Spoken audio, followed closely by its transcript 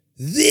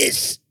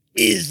This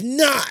is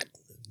not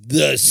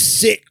the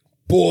Sick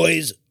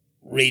Boys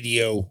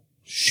Radio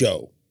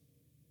Show.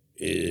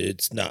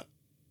 It's not.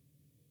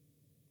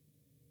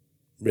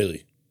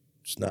 Really,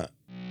 it's not.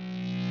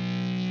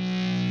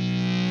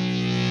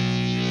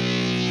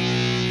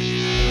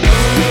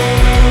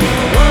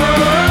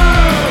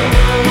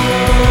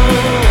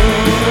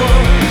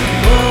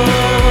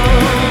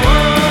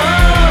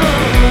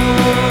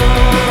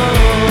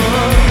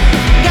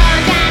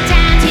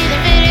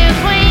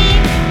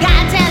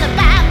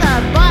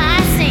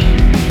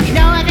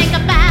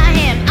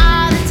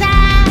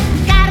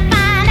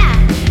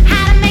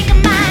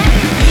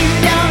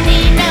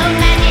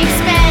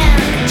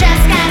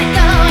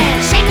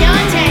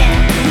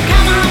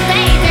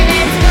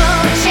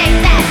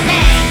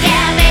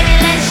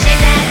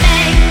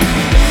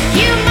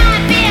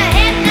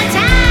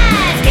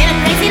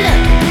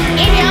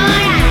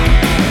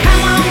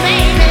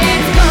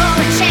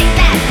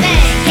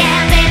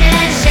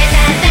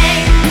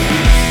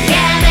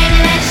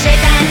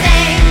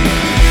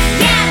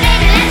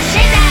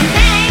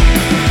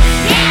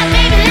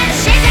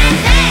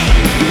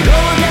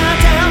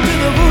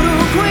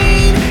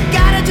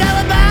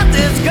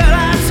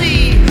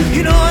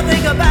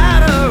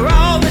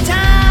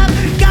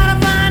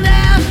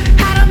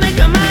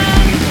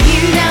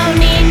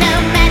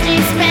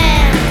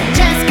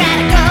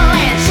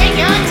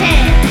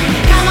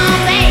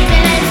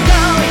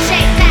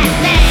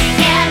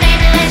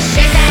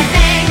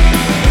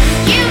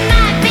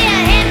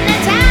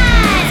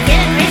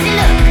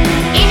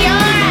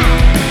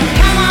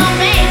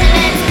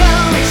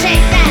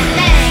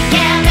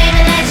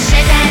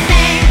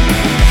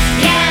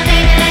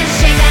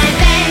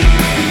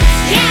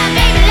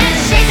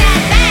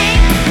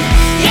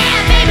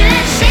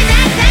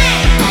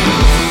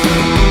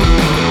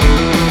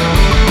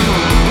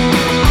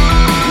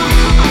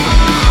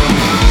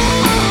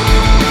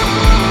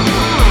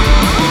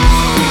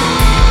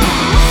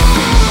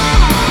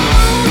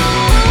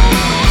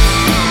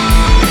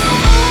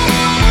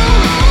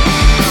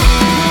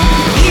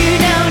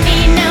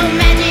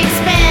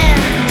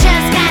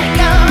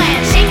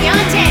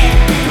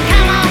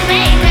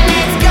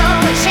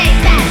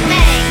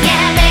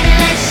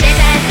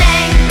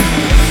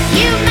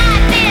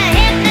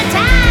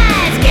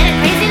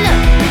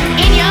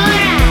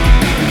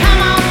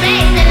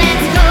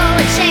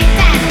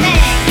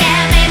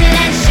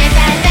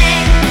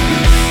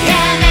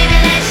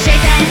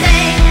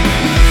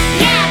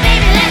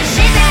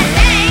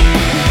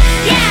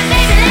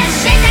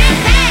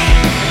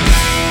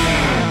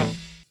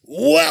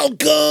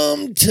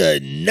 Welcome to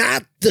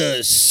Not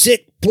the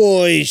Sick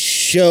Boy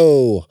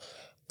Show.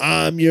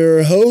 I'm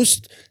your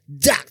host,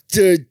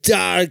 Dr.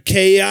 Dark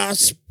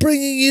Chaos,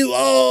 bringing you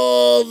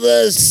all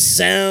the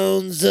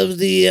sounds of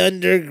the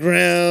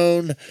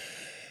underground.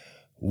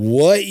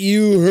 What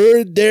you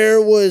heard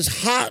there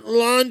was Hot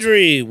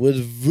Laundry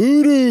with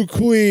Voodoo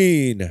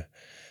Queen.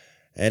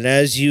 And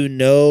as you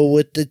know,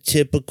 with the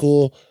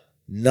typical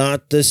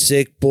Not the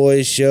Sick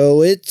Boy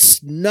Show,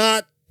 it's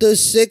not the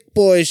Sick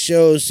Boy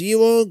Show, so you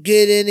won't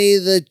get any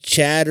of the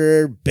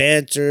chatter or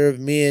banter of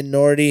me and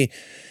Nordy.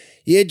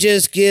 You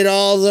just get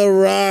all the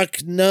rock,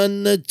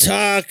 none the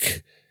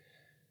talk.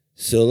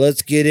 So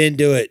let's get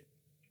into it.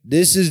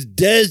 This is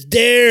Des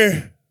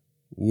Dare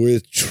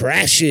with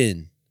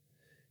Trashin'.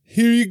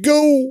 Here you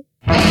go.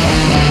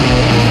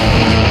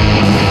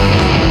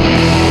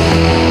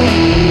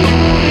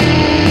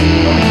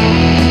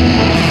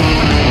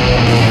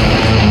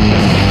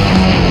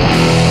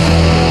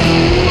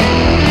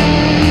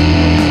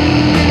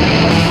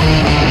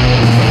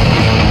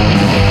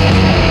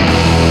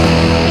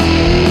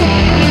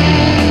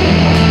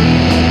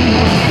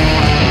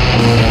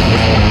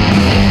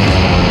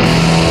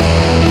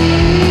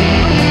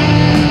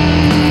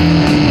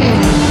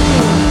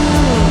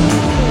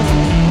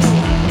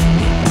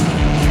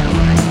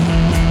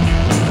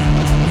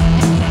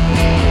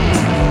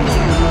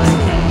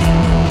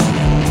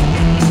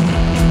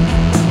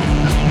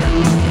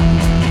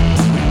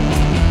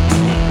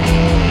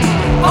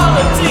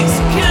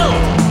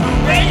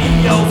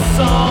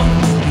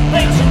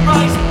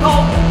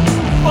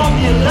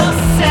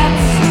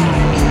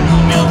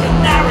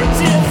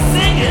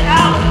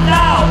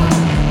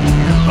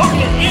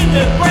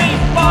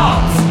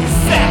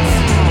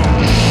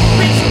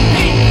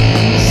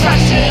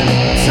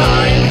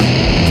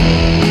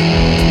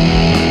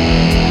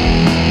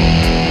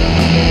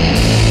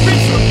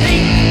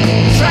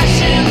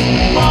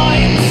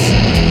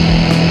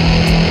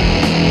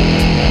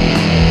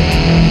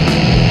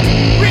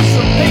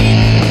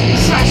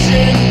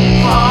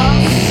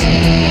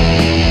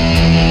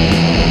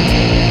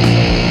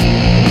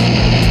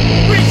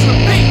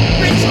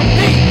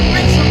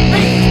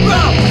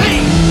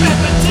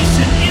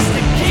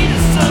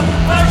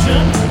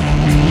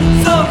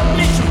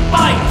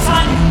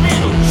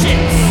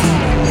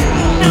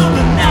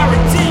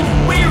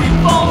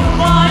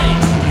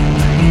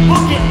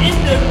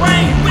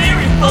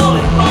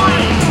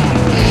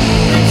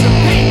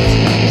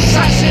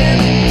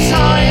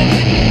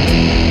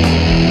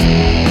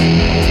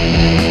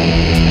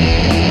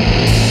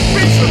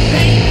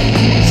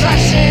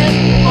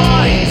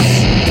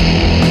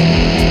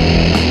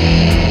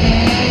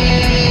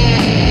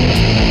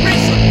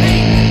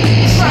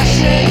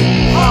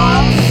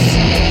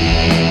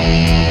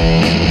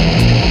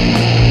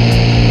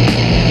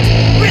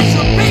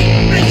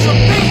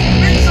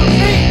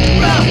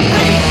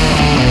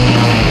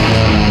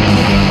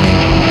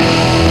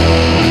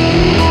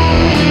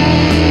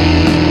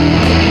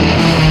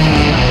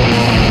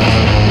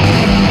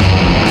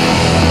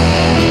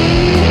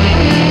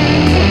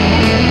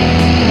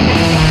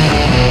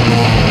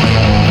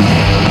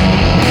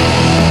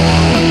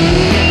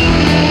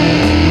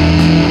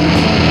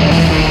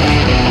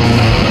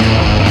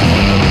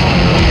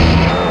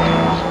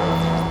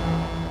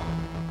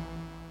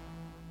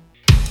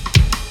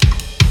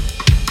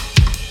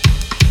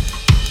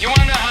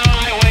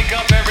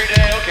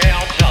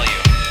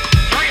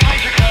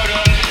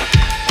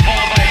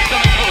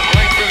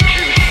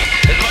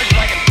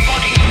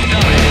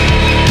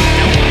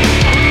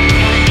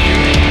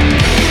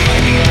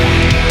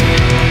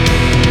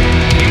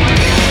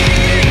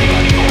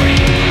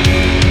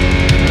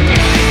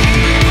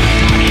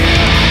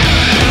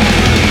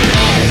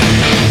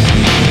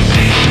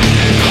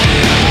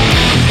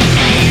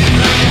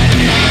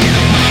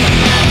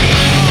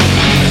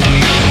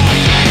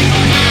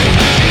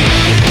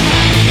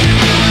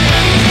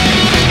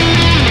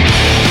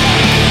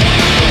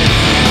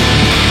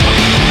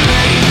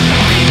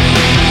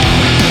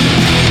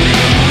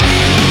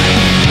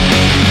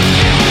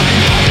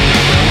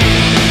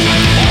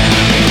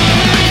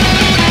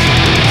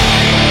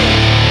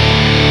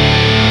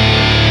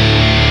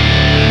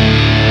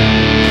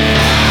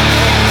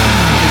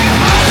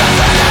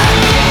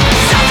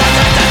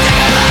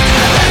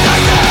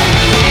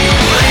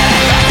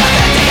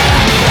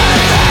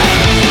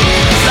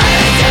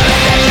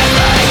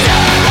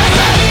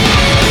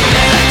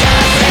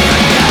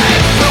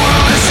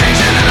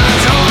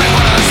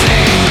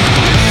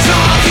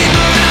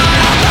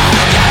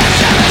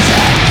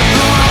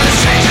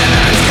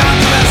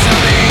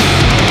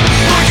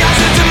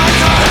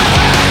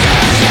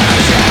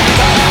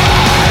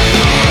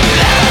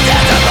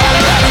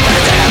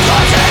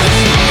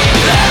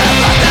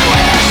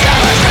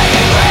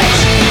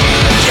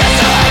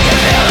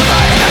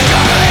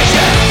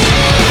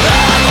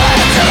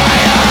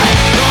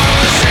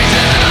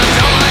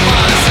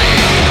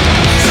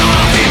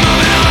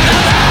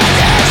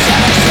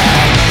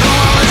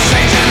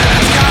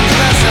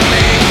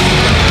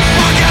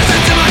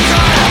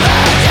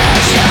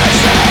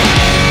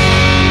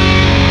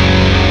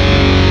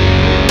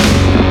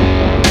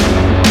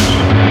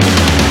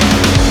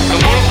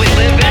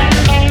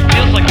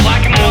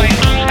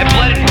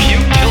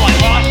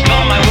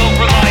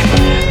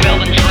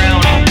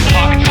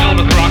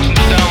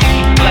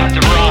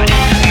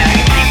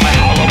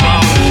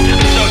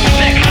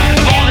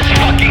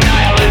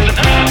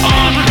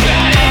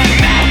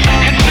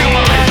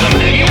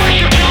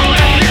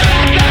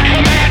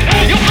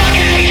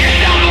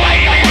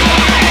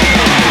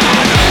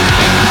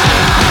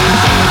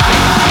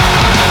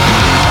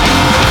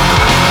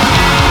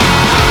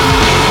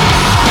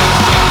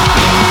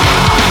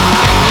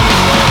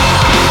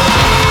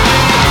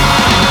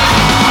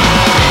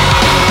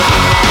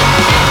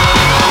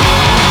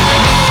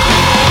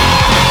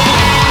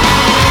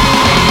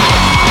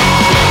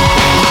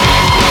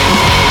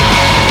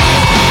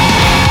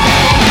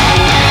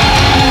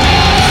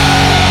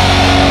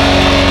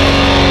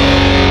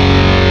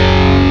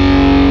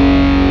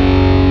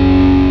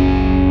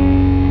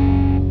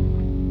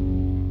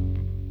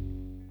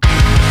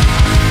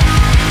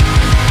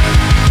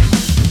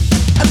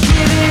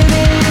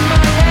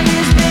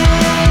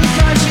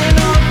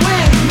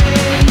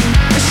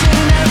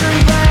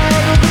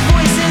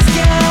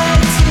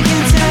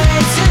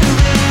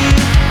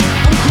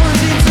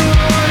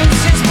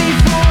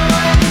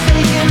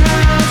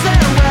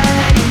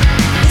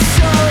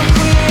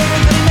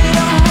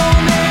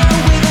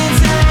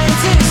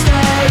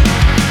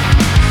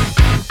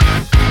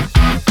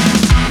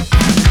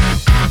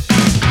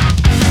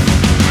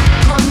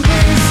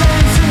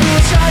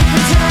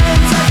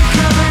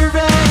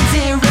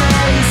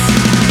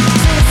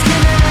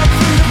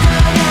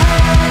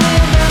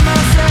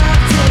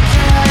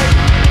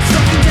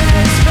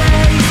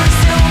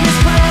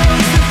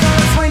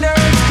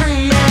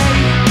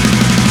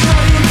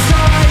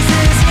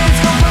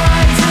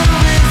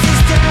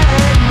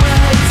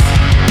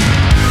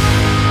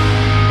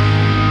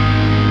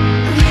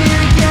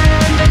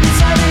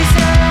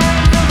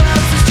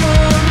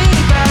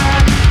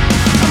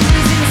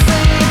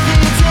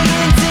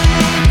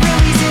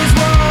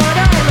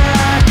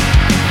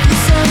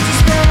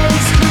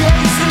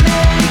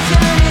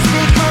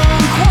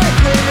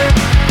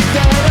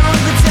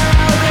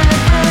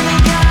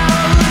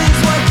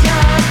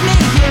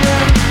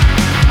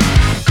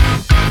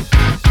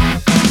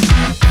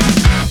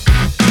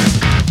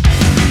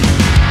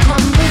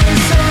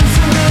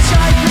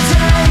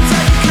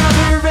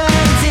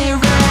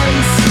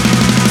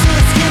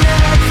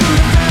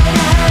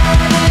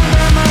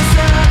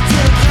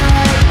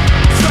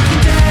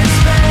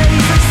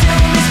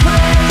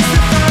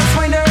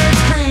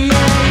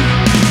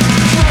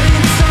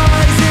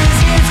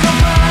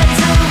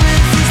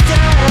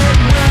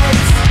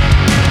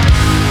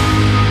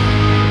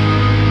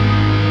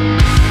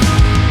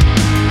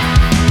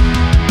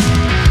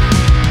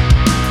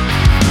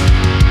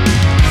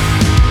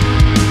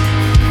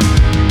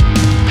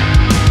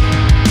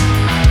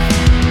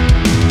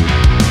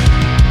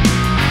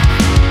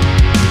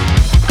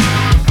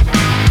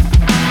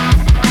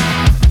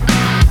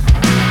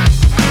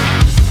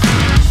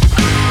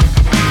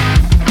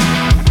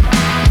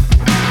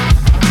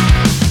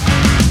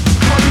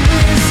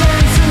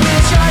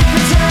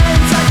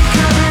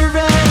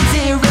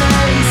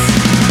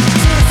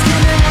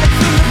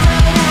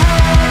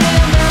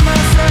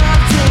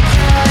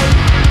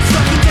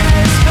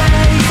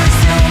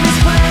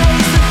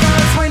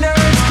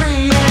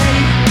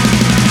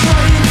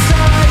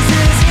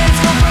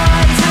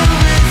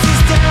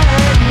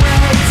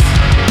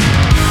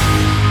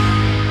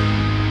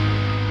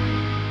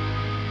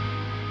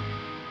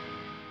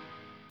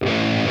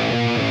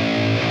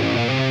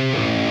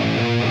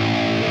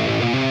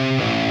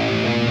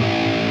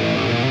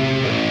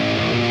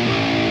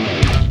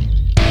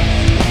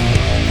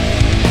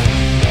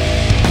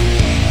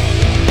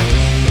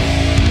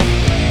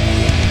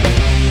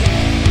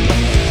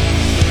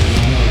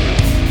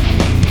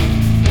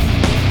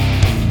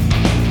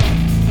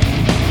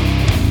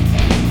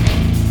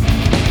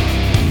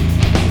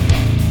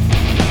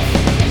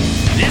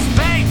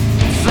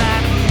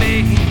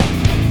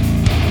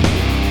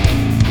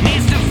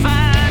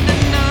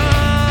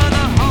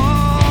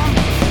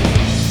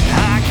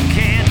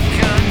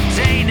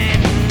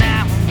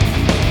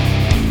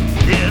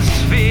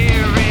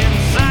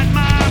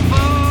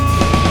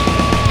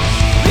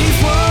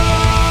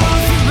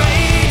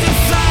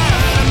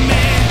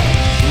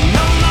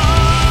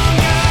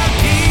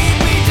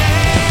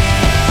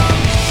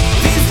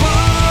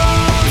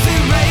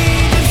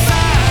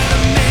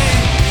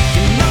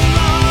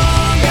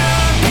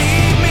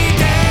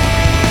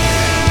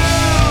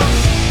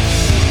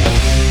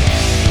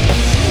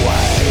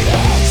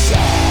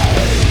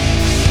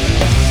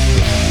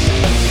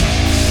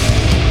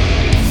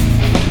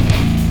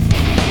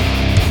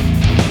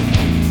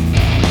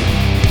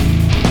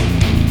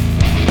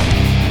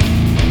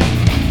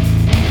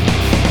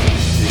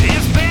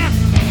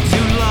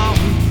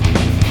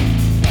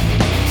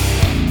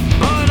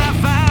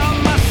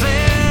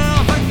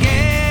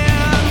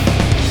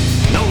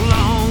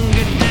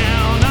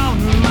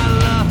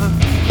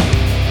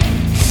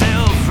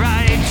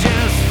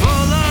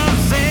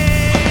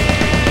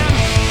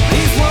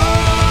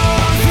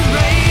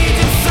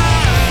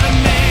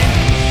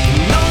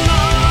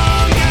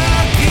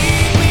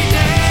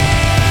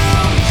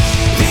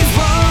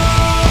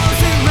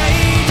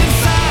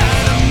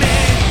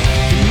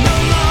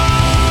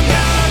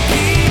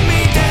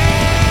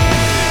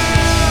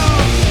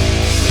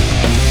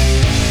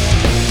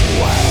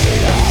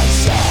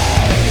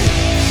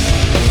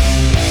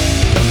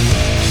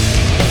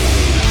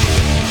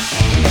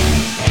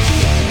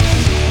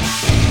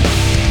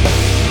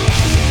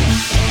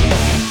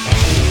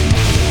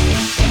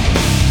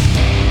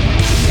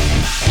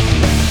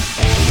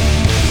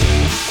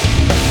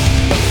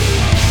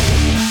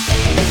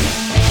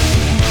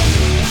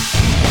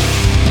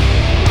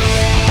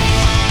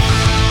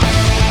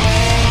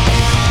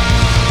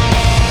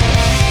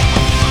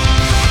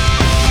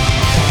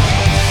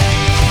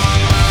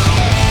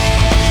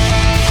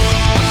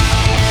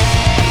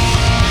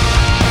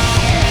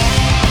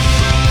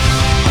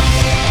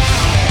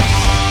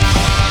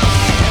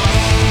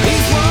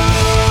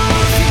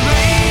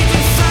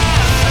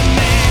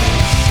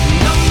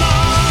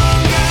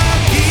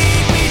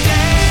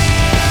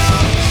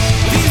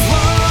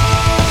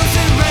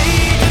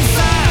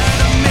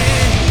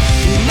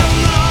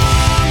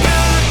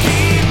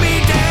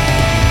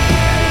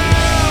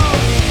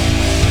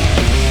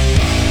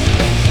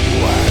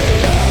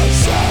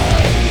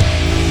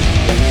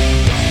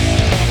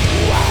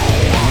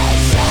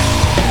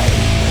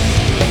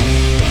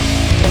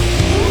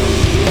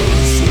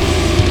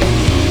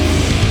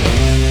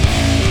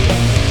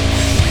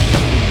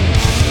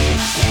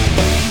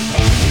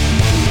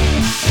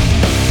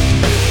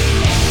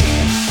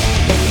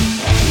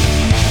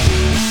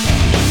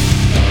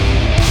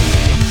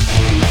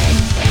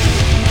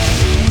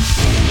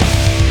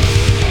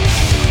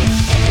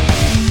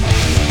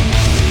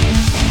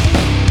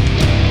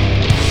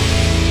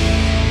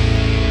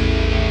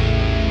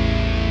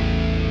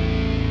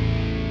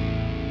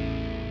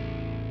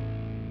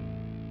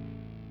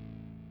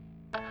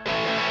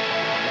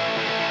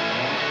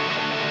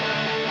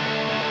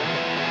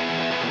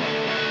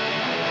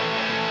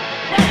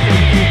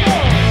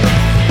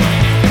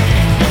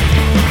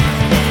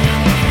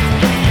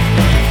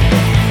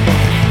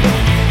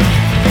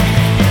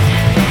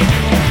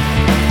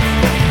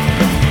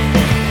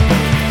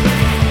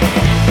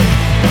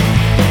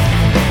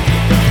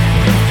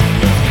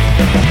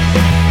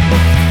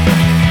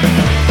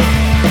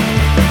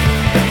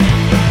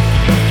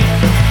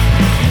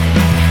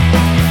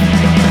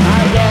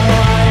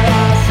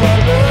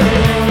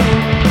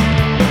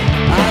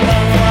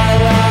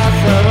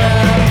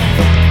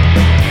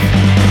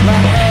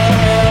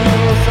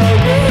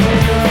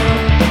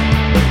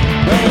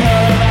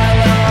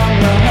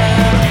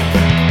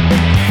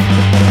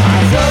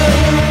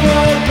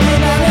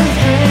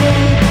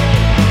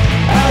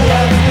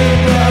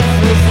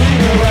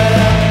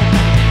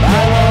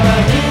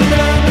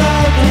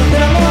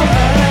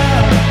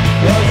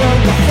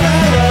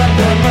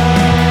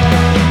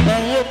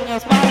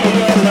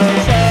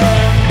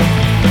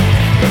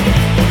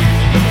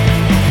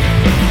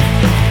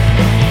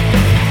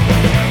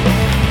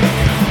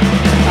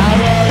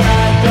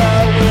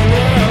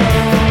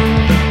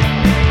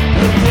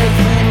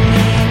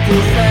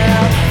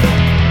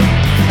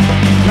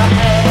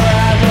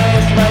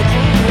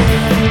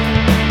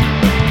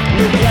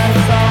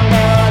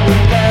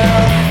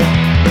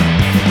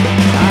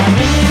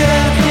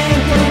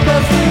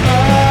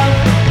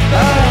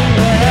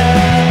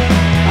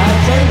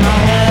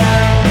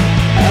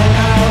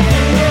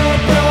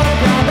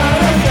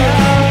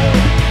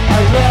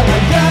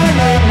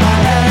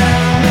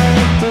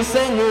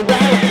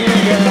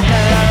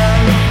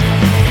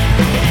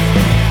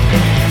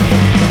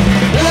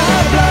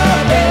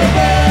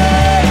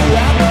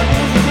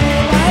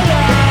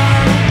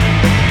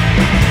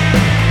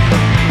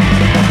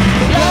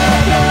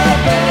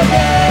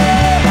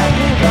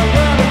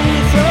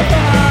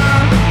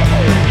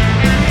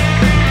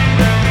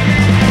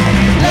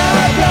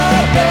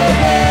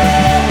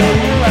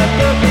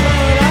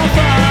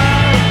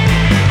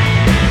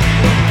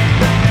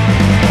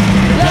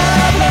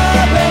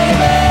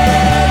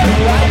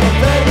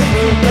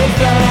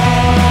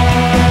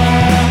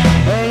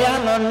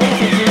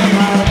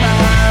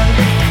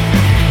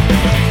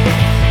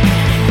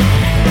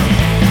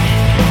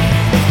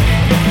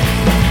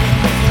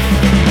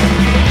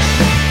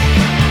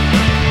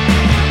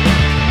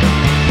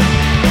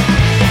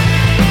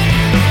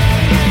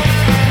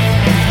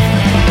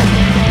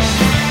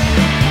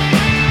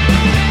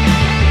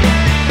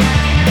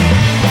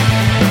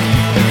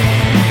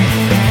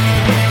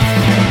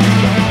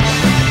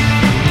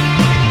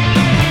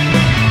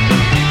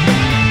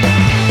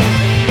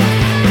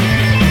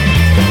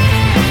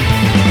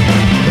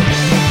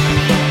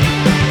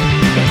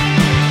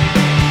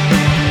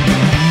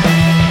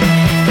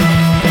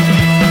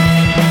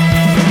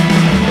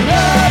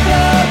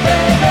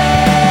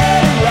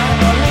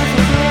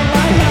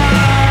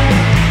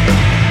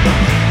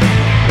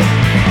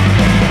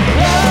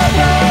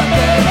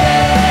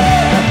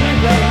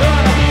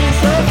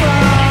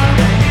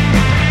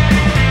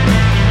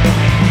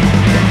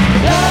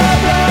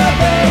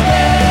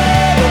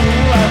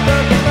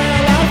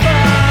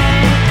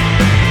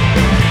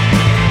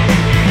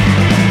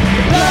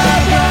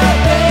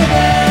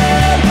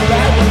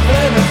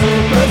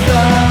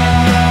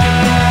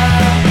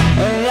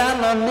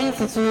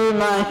 into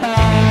my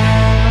heart.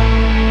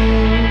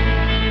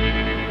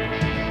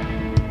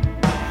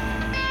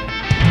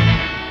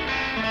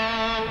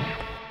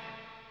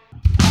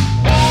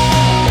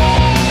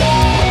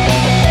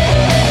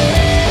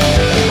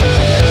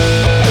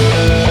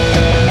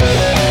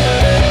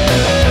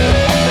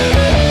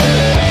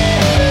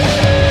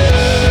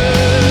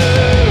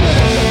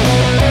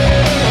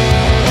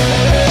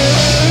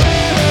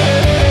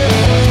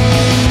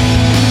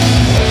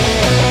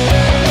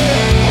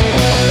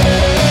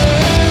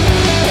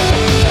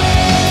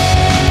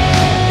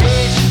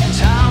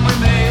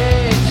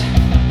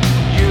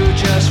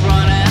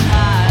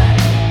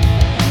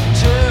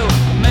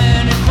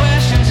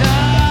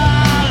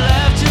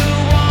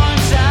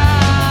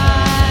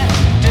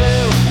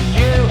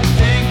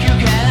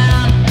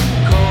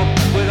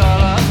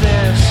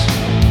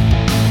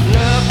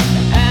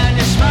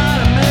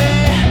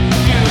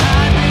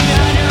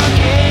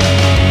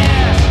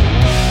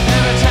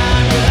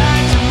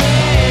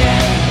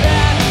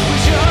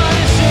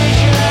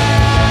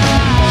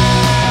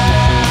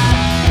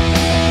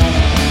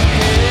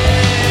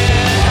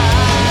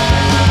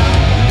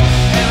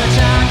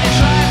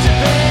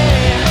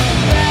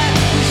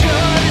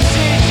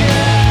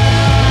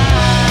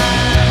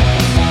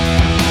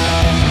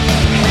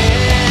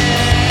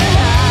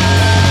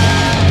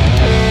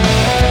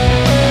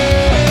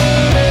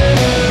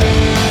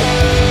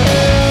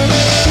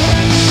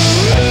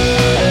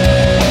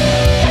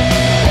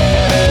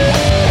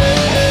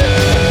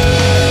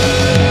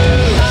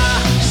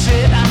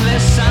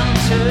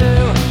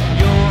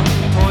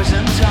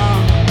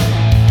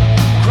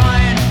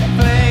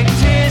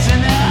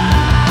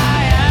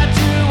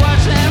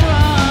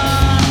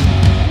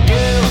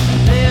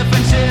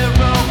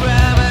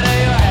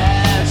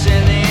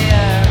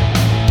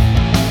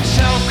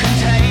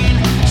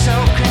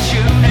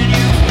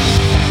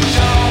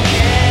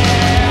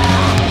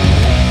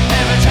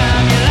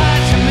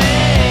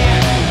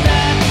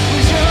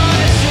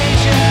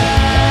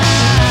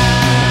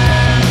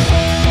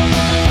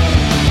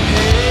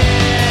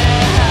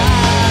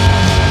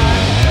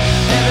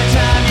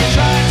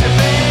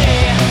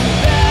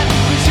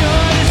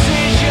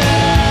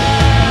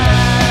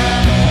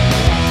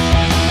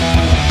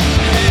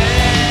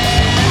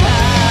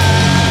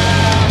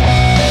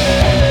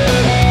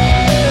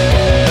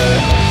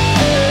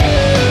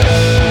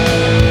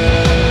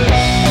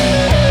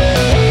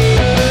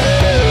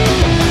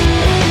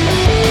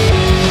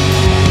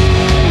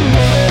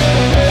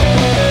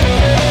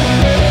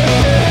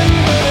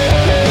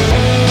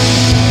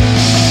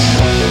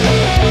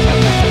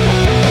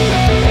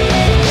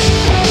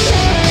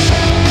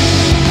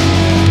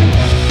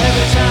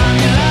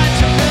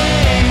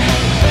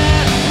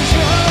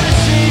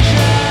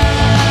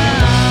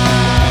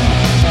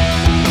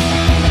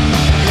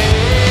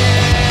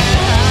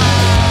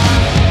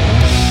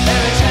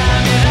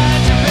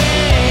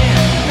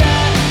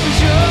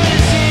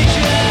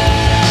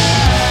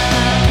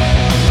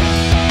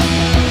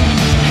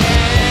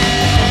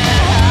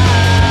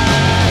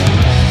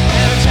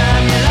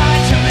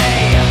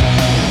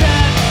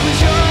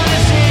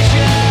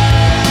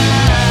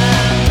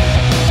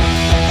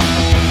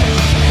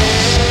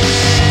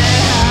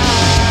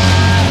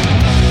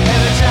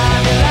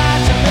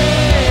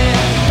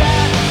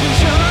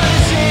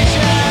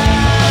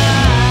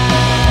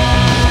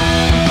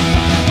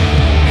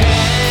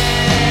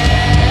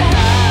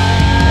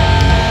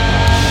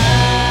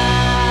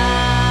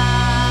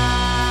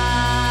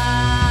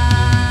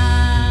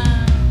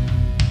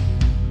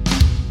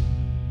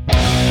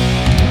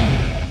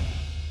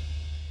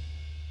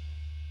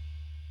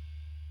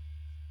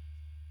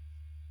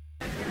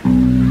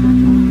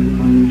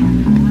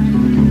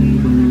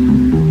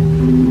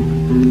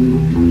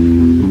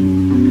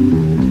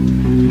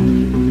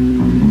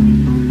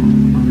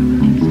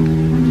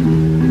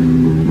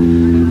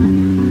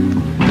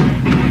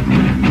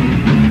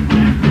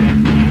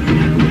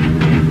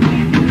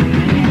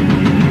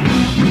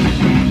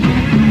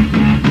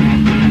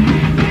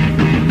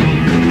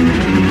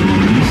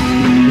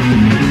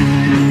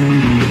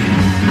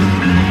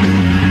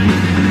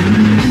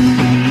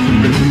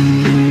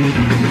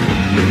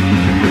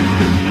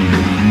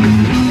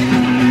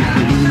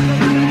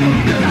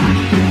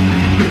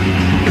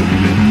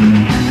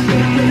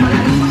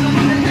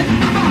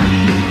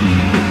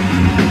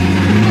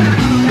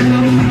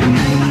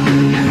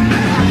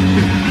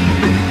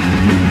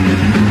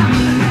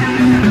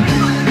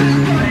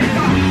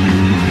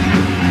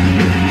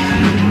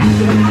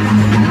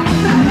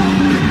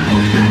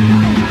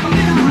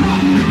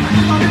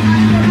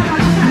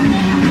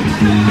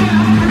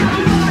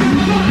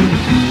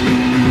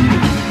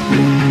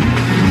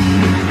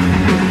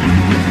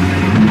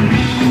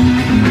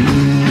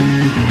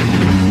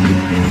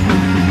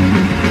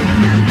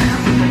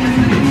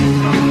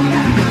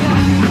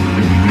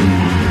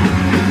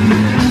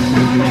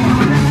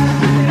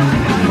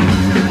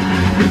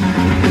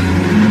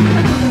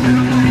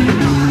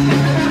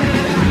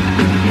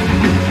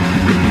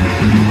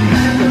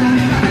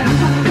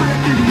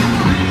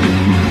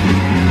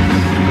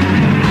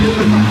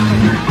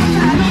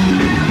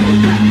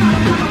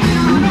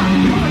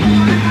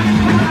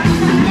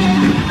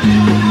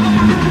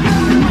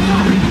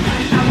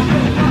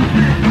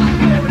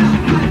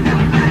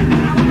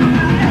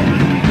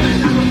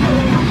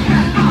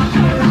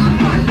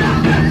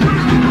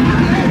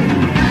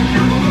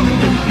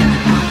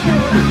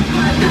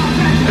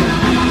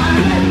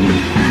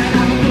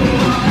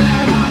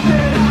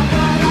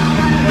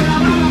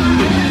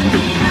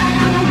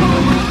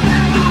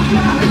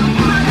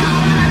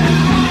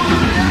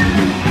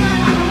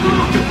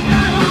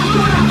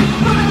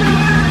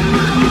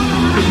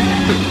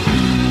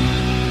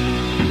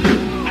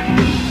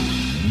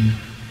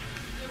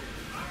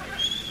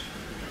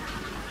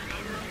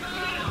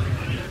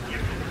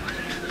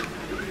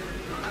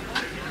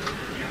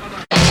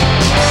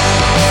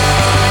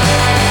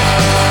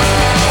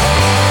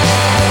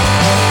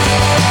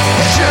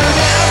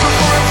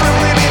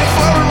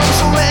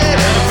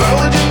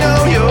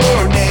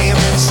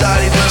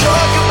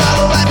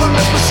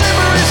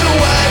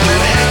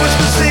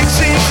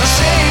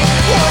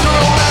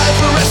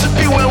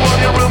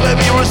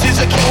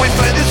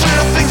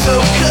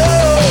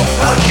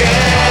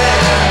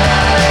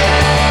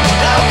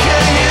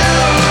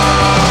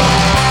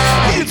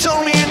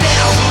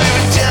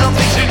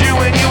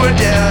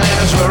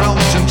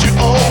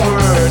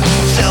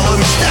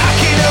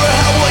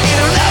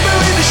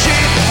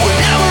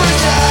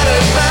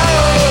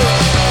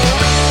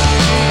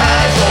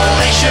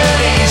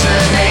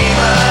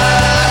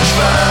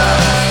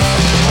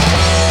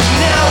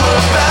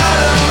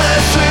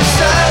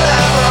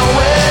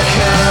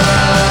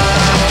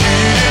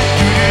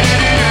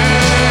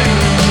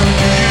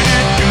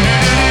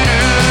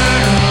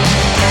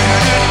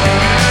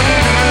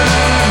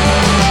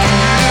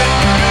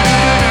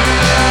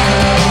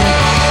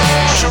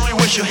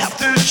 Cause you have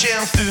the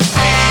chance to be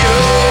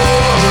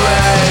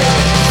alright.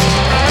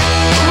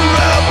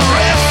 Rubber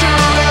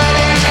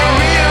restaurant in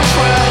Korean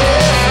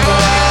fried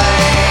fries.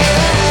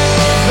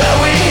 But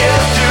we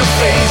have to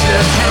face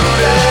the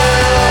truth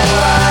of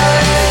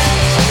life.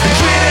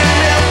 Between an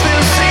empty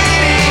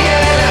city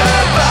and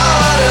a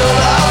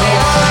bottle of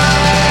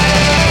wine.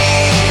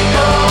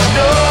 Oh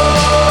no,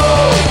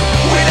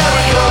 we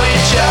never call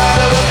each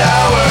other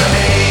our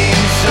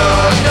names.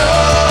 Oh no,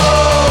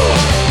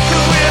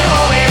 cause we're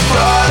only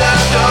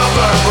products of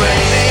our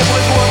brain. It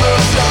was one of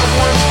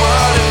someone's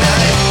for the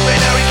night.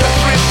 Binary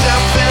country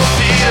something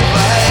see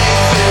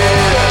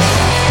devices.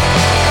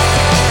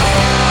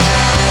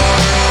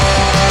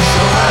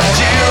 So how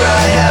do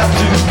I have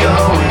to go?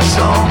 It's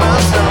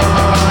almost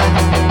done.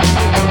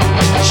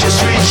 Just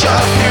reach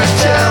off your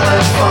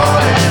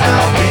telephone and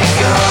I'll be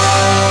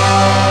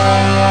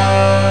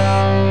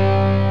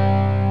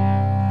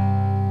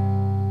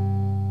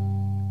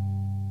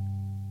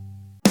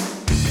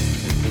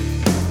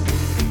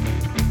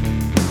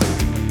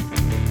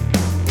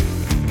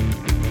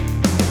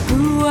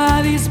Who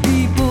are these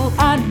people?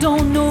 I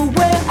don't know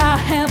where I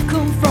have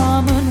come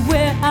from and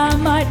where I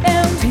might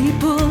end.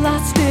 People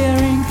are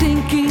staring,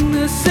 thinking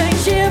the same.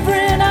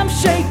 Shivering, I'm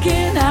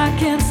shaking, I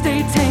can't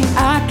stay tame.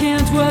 I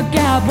can't work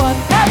out what's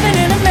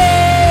happening to me.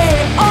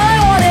 All I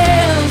want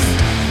is,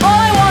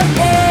 all I want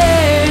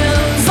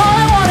is, all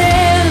I want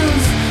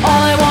is,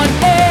 all I want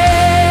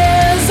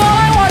is, all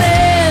I want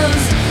is,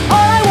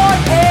 all I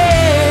want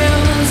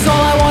is,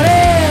 all I want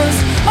is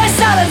my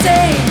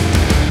sanity.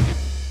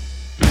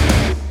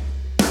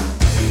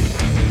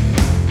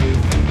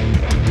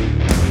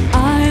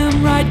 I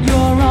am right,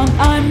 you're wrong,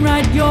 I'm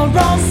right, you're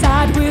wrong.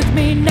 Side with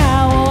me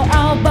now or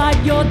I'll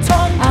bite your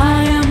tongue.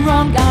 I am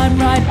wrong, I'm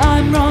right,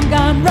 I'm wrong,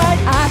 I'm right.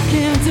 I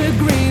can't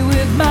agree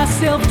with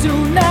myself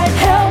tonight.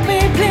 Help me,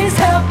 please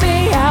help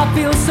me, I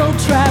feel so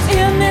trapped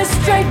in this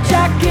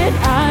straitjacket.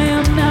 I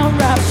am now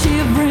wrapped,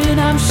 shivering,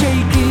 I'm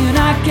shaking.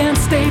 I can't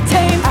stay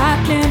tame,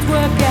 I can't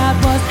work out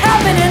what's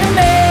happening to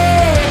me.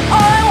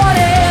 All I want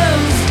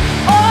is,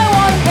 all I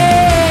want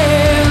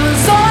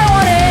is, all I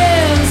want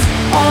is,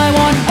 all I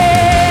want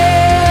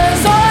is,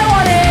 all I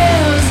want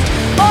is,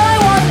 all I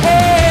want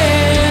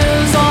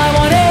is, all I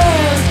want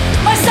is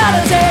my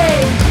sanity.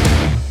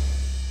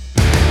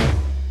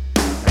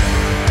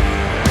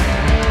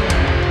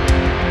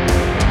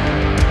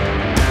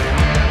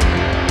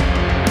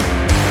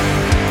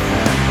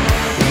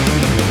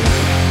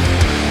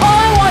 All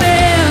I want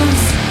is,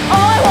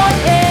 all I want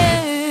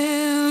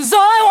is, all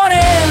I want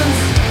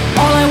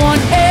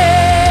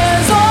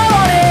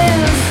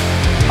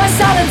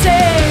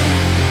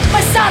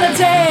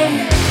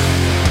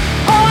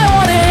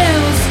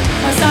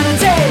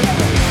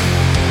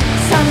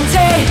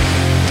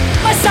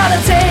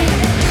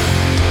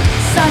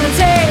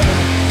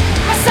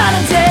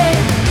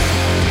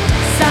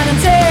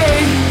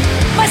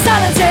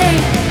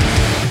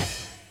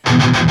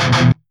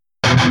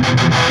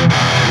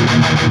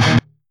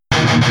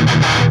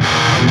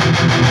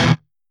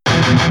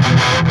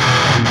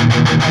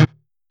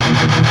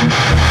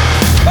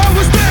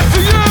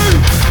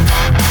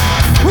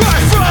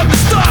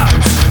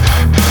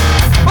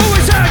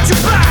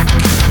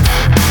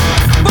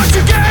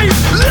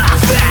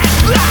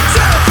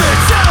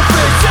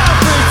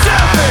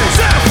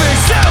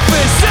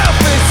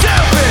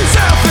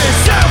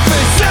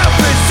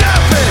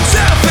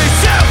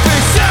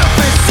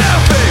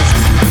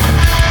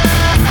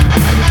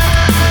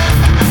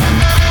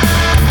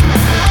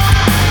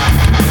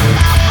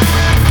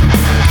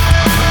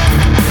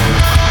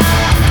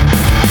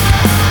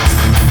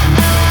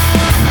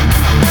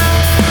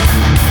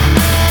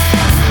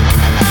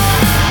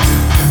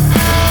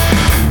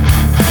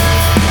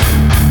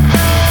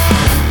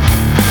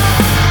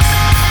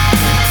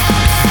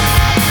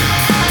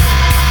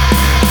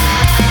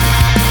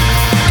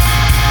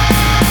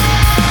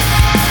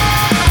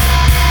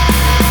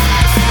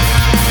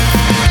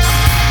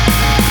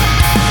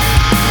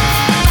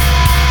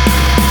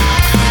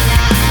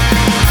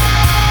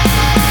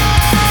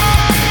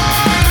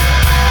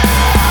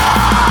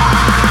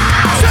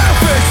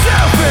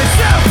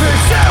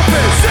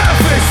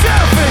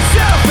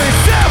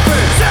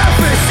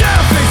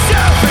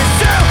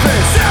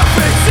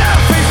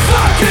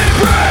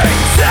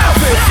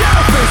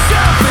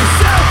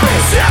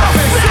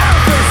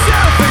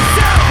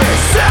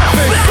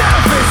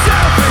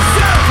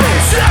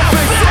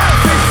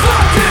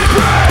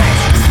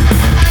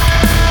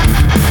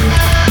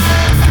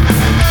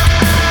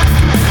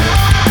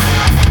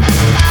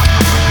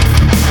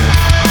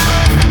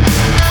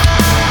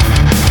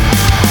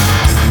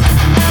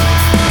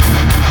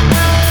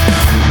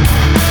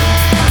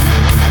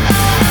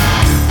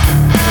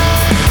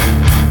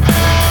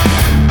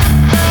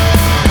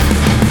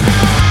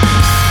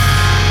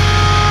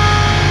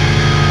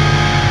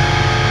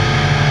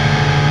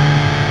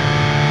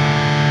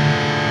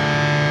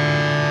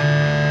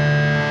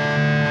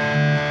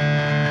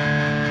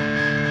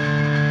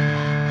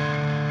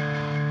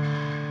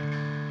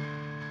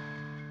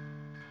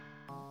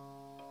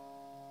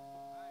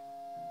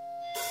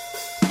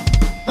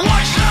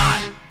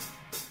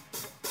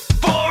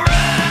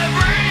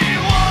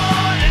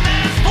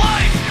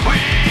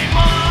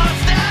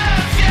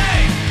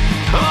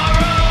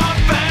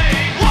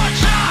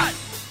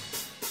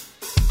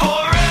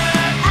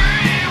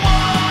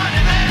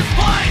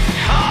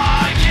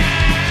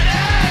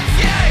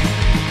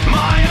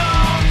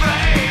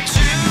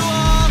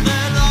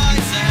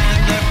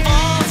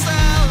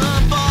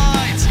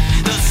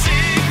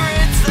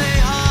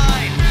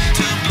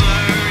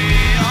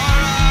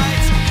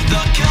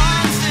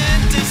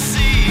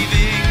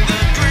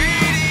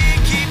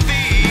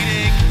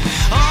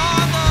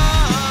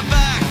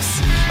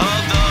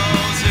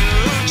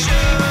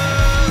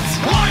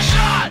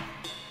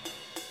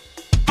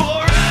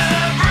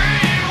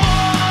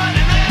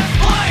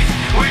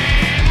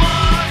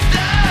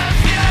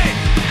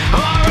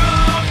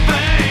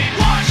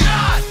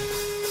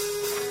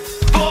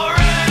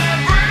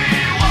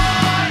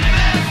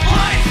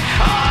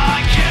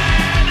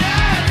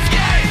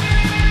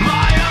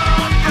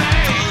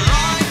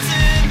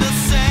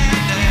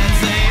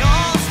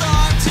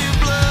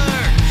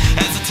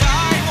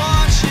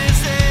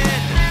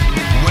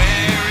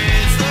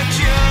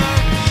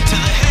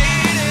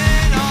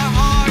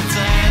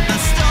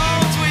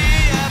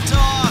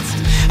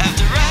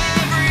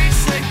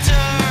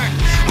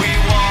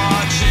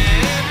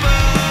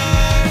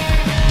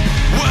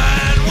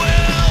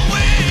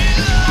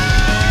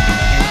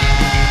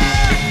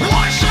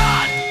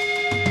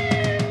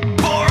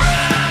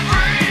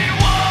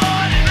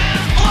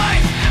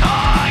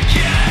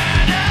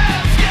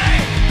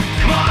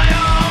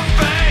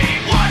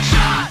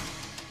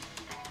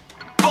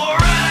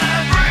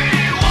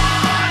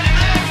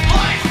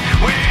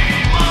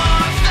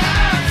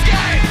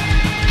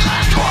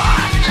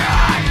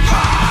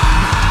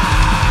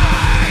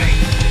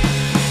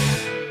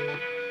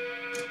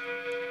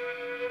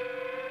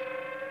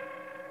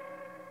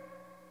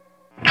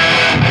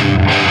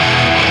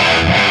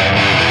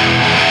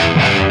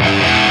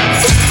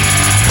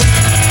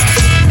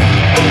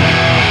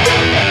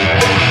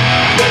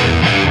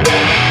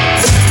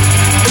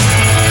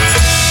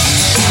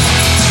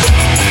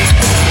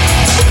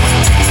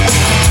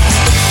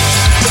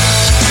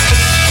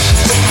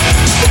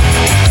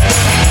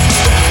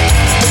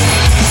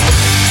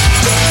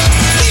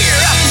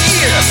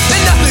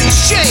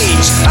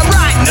change. I'm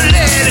writing a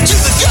letter to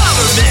the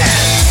government.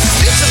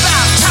 It's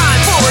about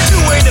time for a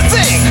new way to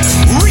think.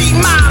 Read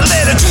my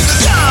letter to the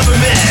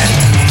government.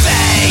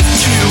 Thank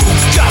you,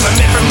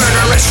 government, for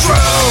murderous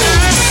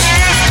drones.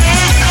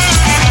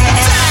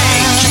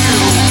 Thank you,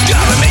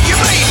 government,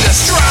 you're bleeding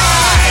us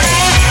dry.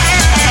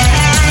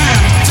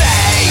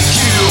 Thank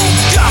you,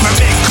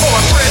 government,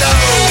 corporate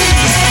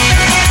owned.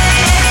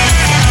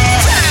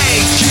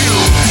 Thank you,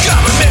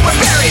 government,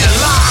 we're buried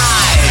alive.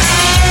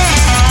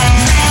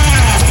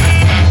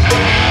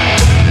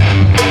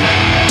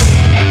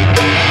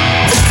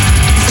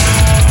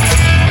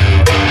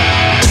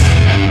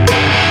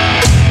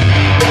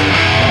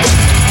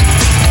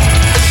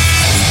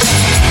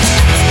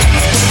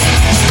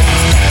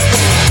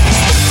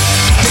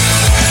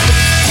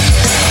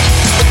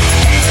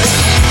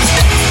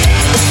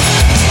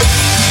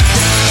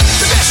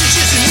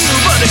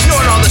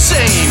 Ignored all the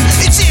same.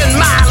 It's in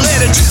my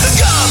letter to the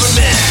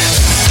government.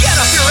 Get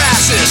off your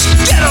asses,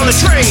 get on the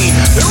train,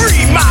 and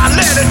read my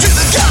letter to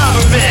the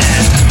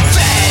government.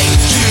 Thank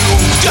you,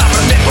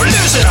 government, we're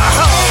losing our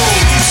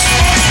homes.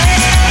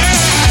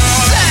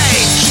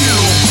 Thank you,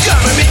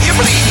 government, you're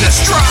bleeding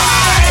us dry.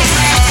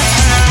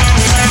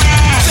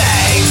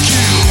 Thank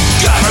you,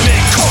 government,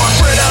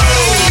 corporate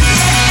owned.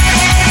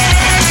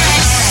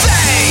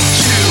 Thank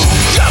you,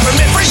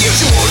 government, for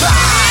usual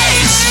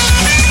lies.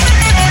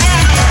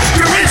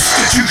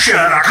 Institution,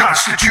 our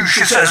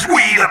Constitution says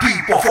we the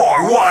people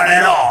for one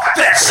and all.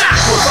 That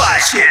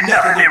sacrifice, get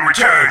nothing in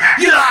return.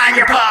 You lie in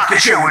your pocket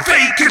showing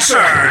fake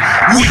concern.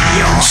 We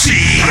all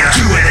see a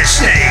two-headed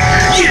snake.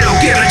 You don't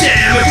give a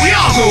damn if we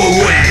all go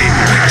away.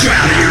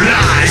 Drowning your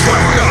lies, but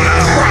we're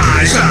gonna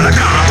rise. Not a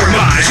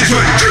compromise, just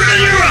put the truth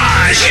in your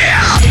eyes, yeah.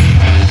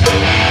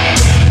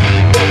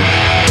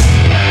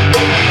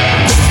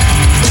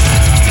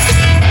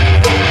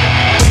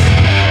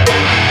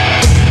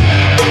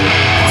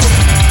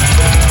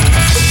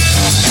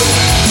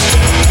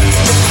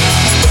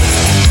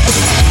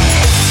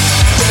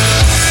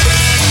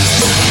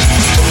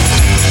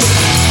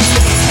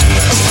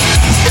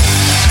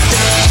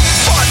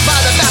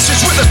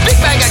 With a big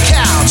bank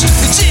account,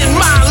 it's in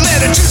my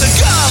letter to the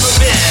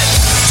government.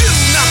 Do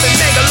nothing,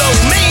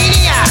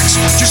 megalomaniacs.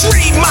 Just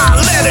read my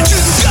letter to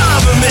the government.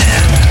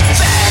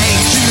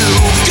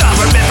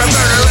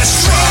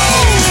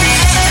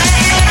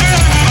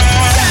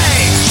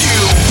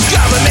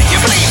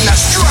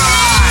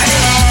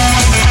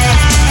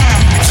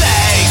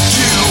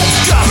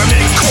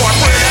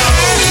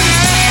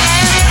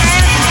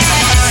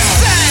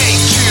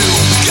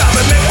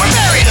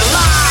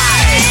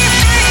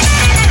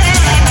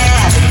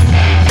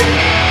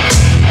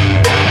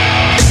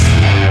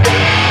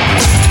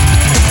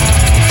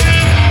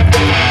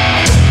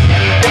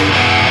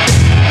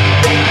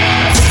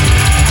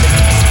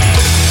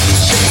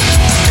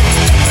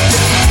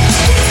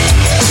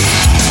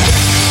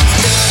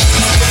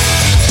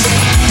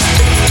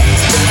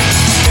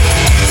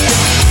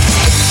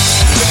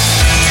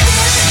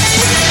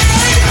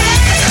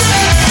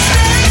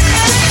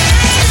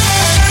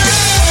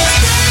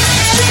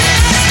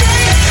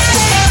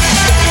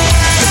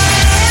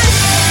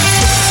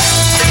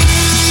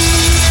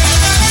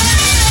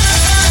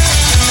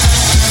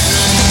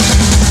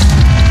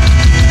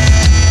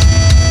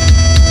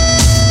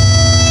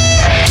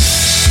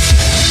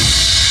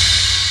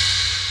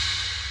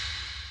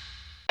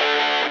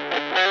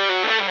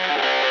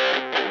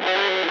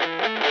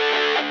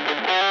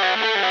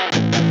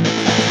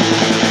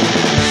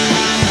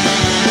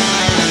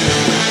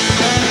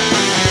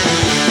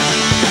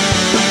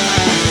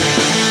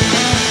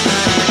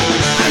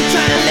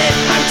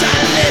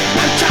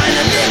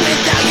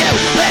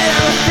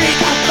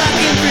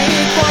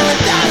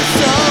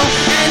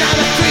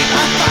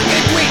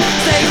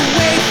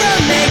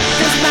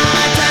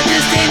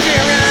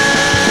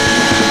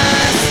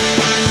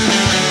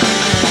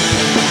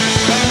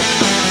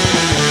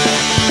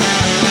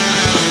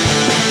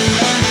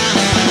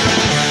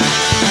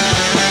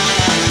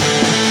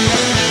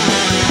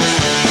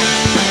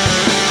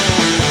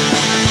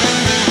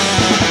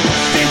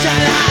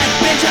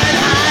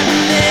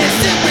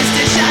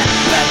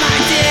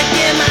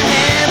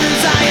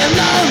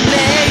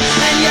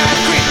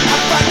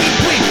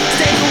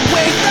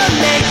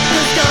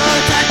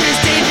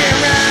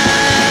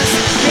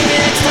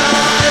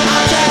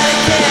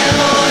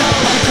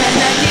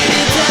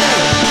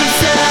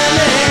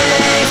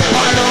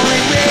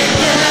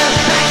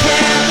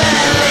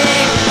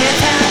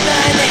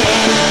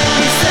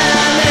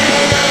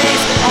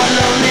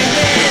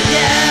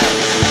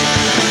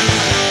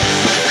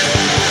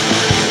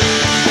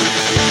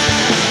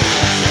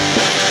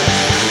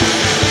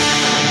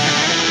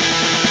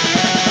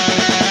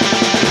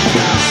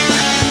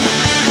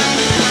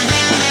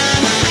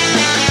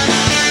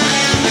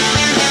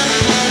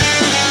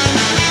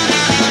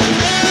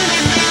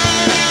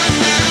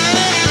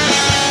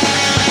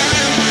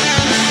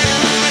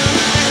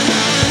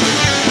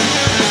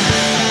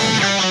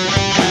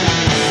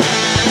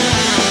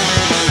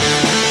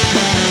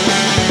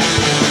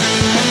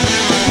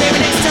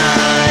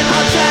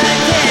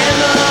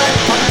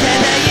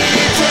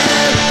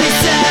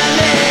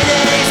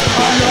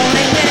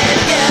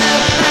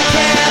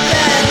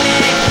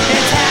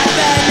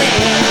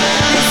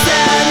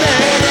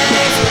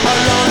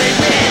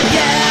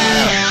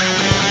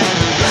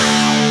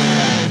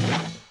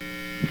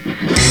 Pop!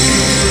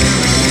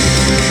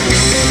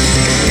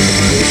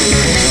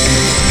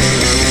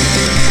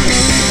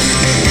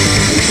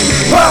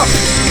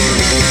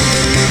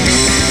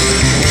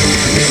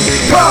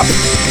 Pop!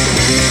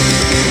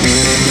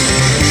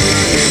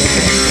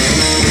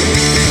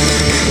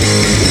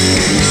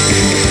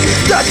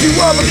 Statue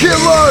of a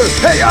killer.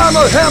 Hey, I'm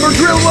a hammer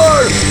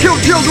driller. Kill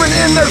children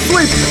in their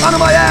sleep. Under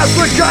my ass,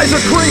 the guy's a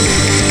creep.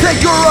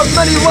 Taker of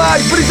many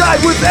lives, but he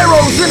died with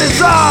arrows in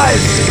his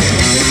eyes.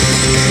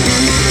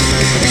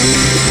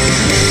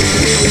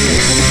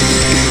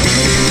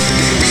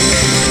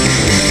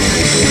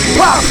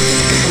 Pop!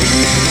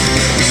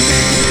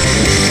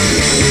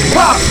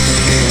 Pop!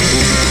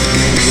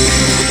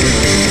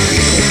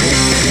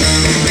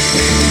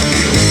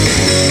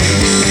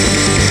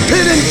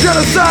 Hidden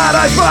genocide,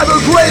 I survive a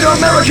great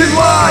American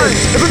lie.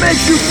 If it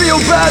makes you feel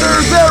better,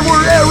 there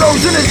were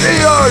arrows in his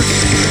ears,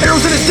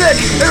 arrows in his dick,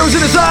 arrows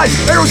in his eyes,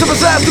 arrows up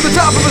his ass to the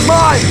top of his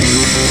mind.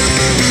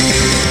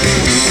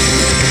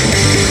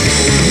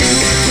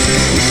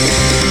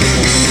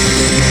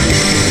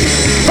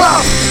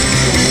 Pop!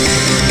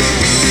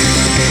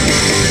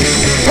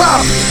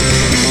 Pop!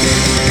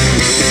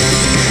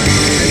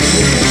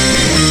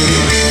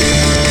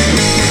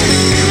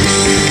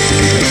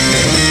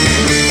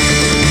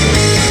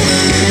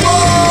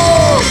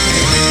 Whoa!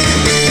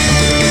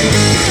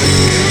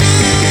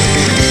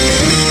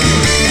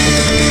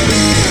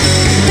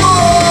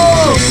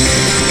 Whoa!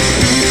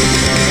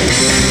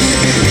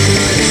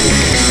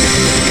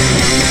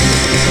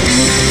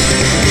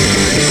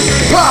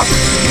 Pop!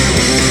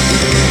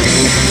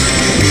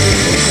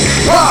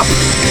 Pop!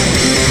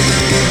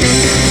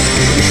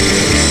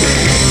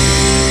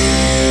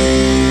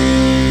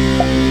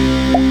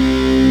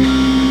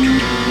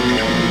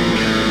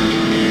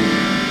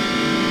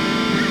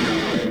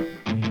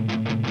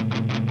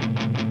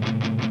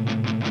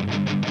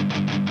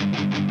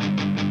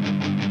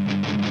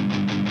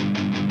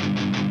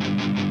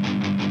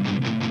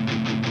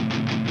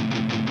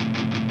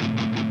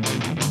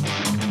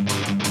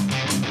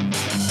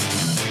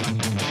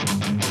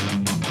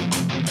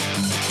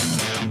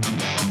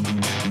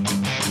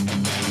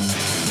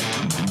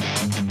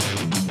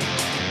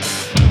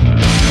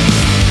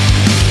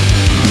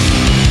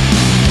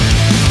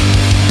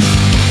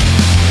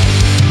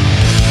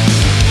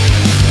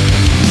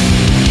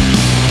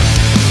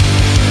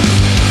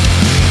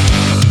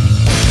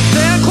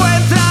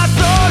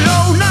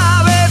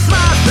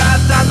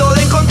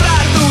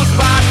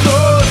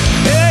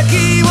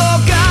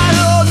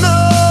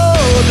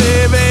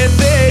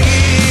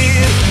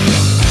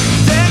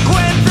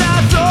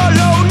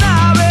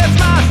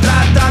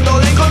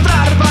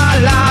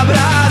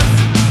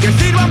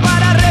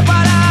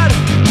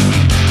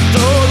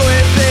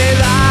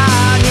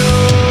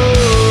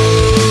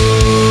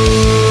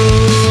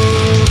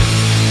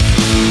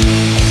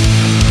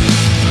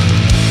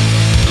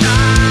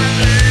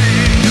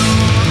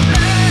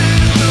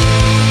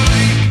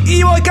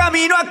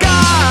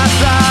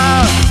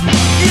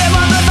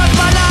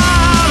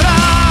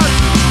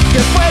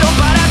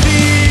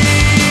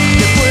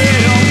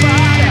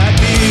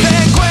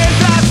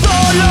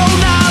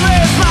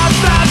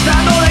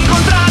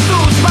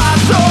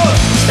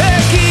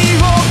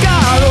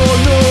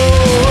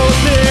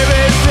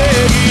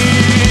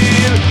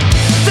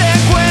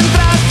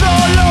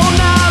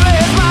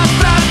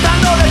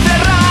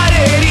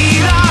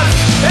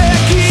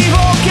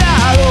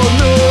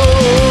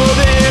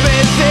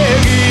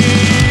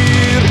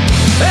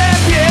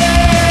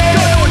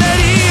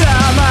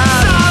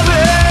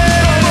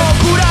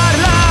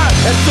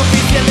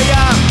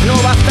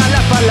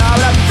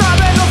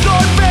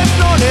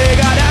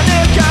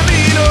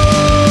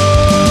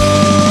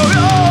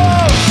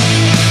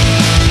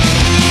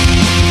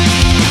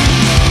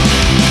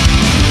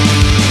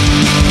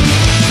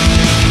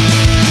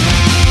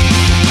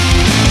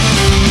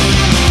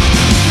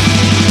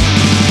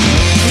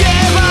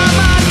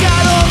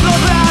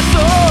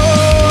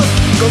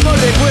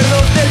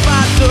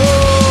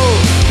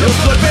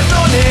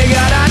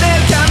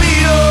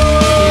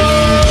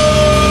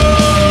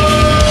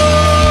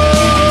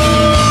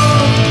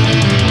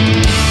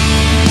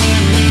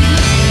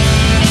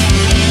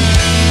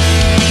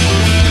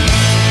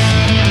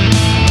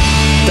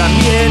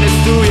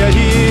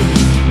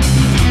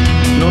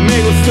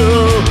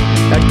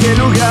 aquel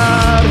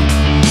lugar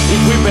y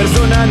fui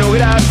persona no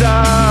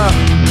grata,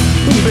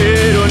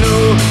 pero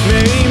no me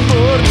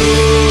importó.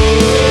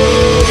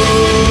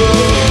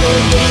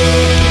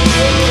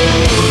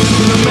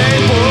 No me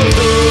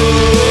importó.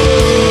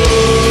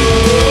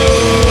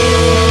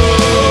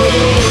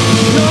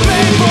 No me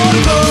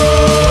importó.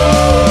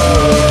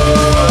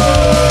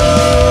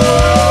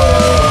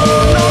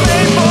 No me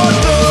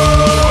importó.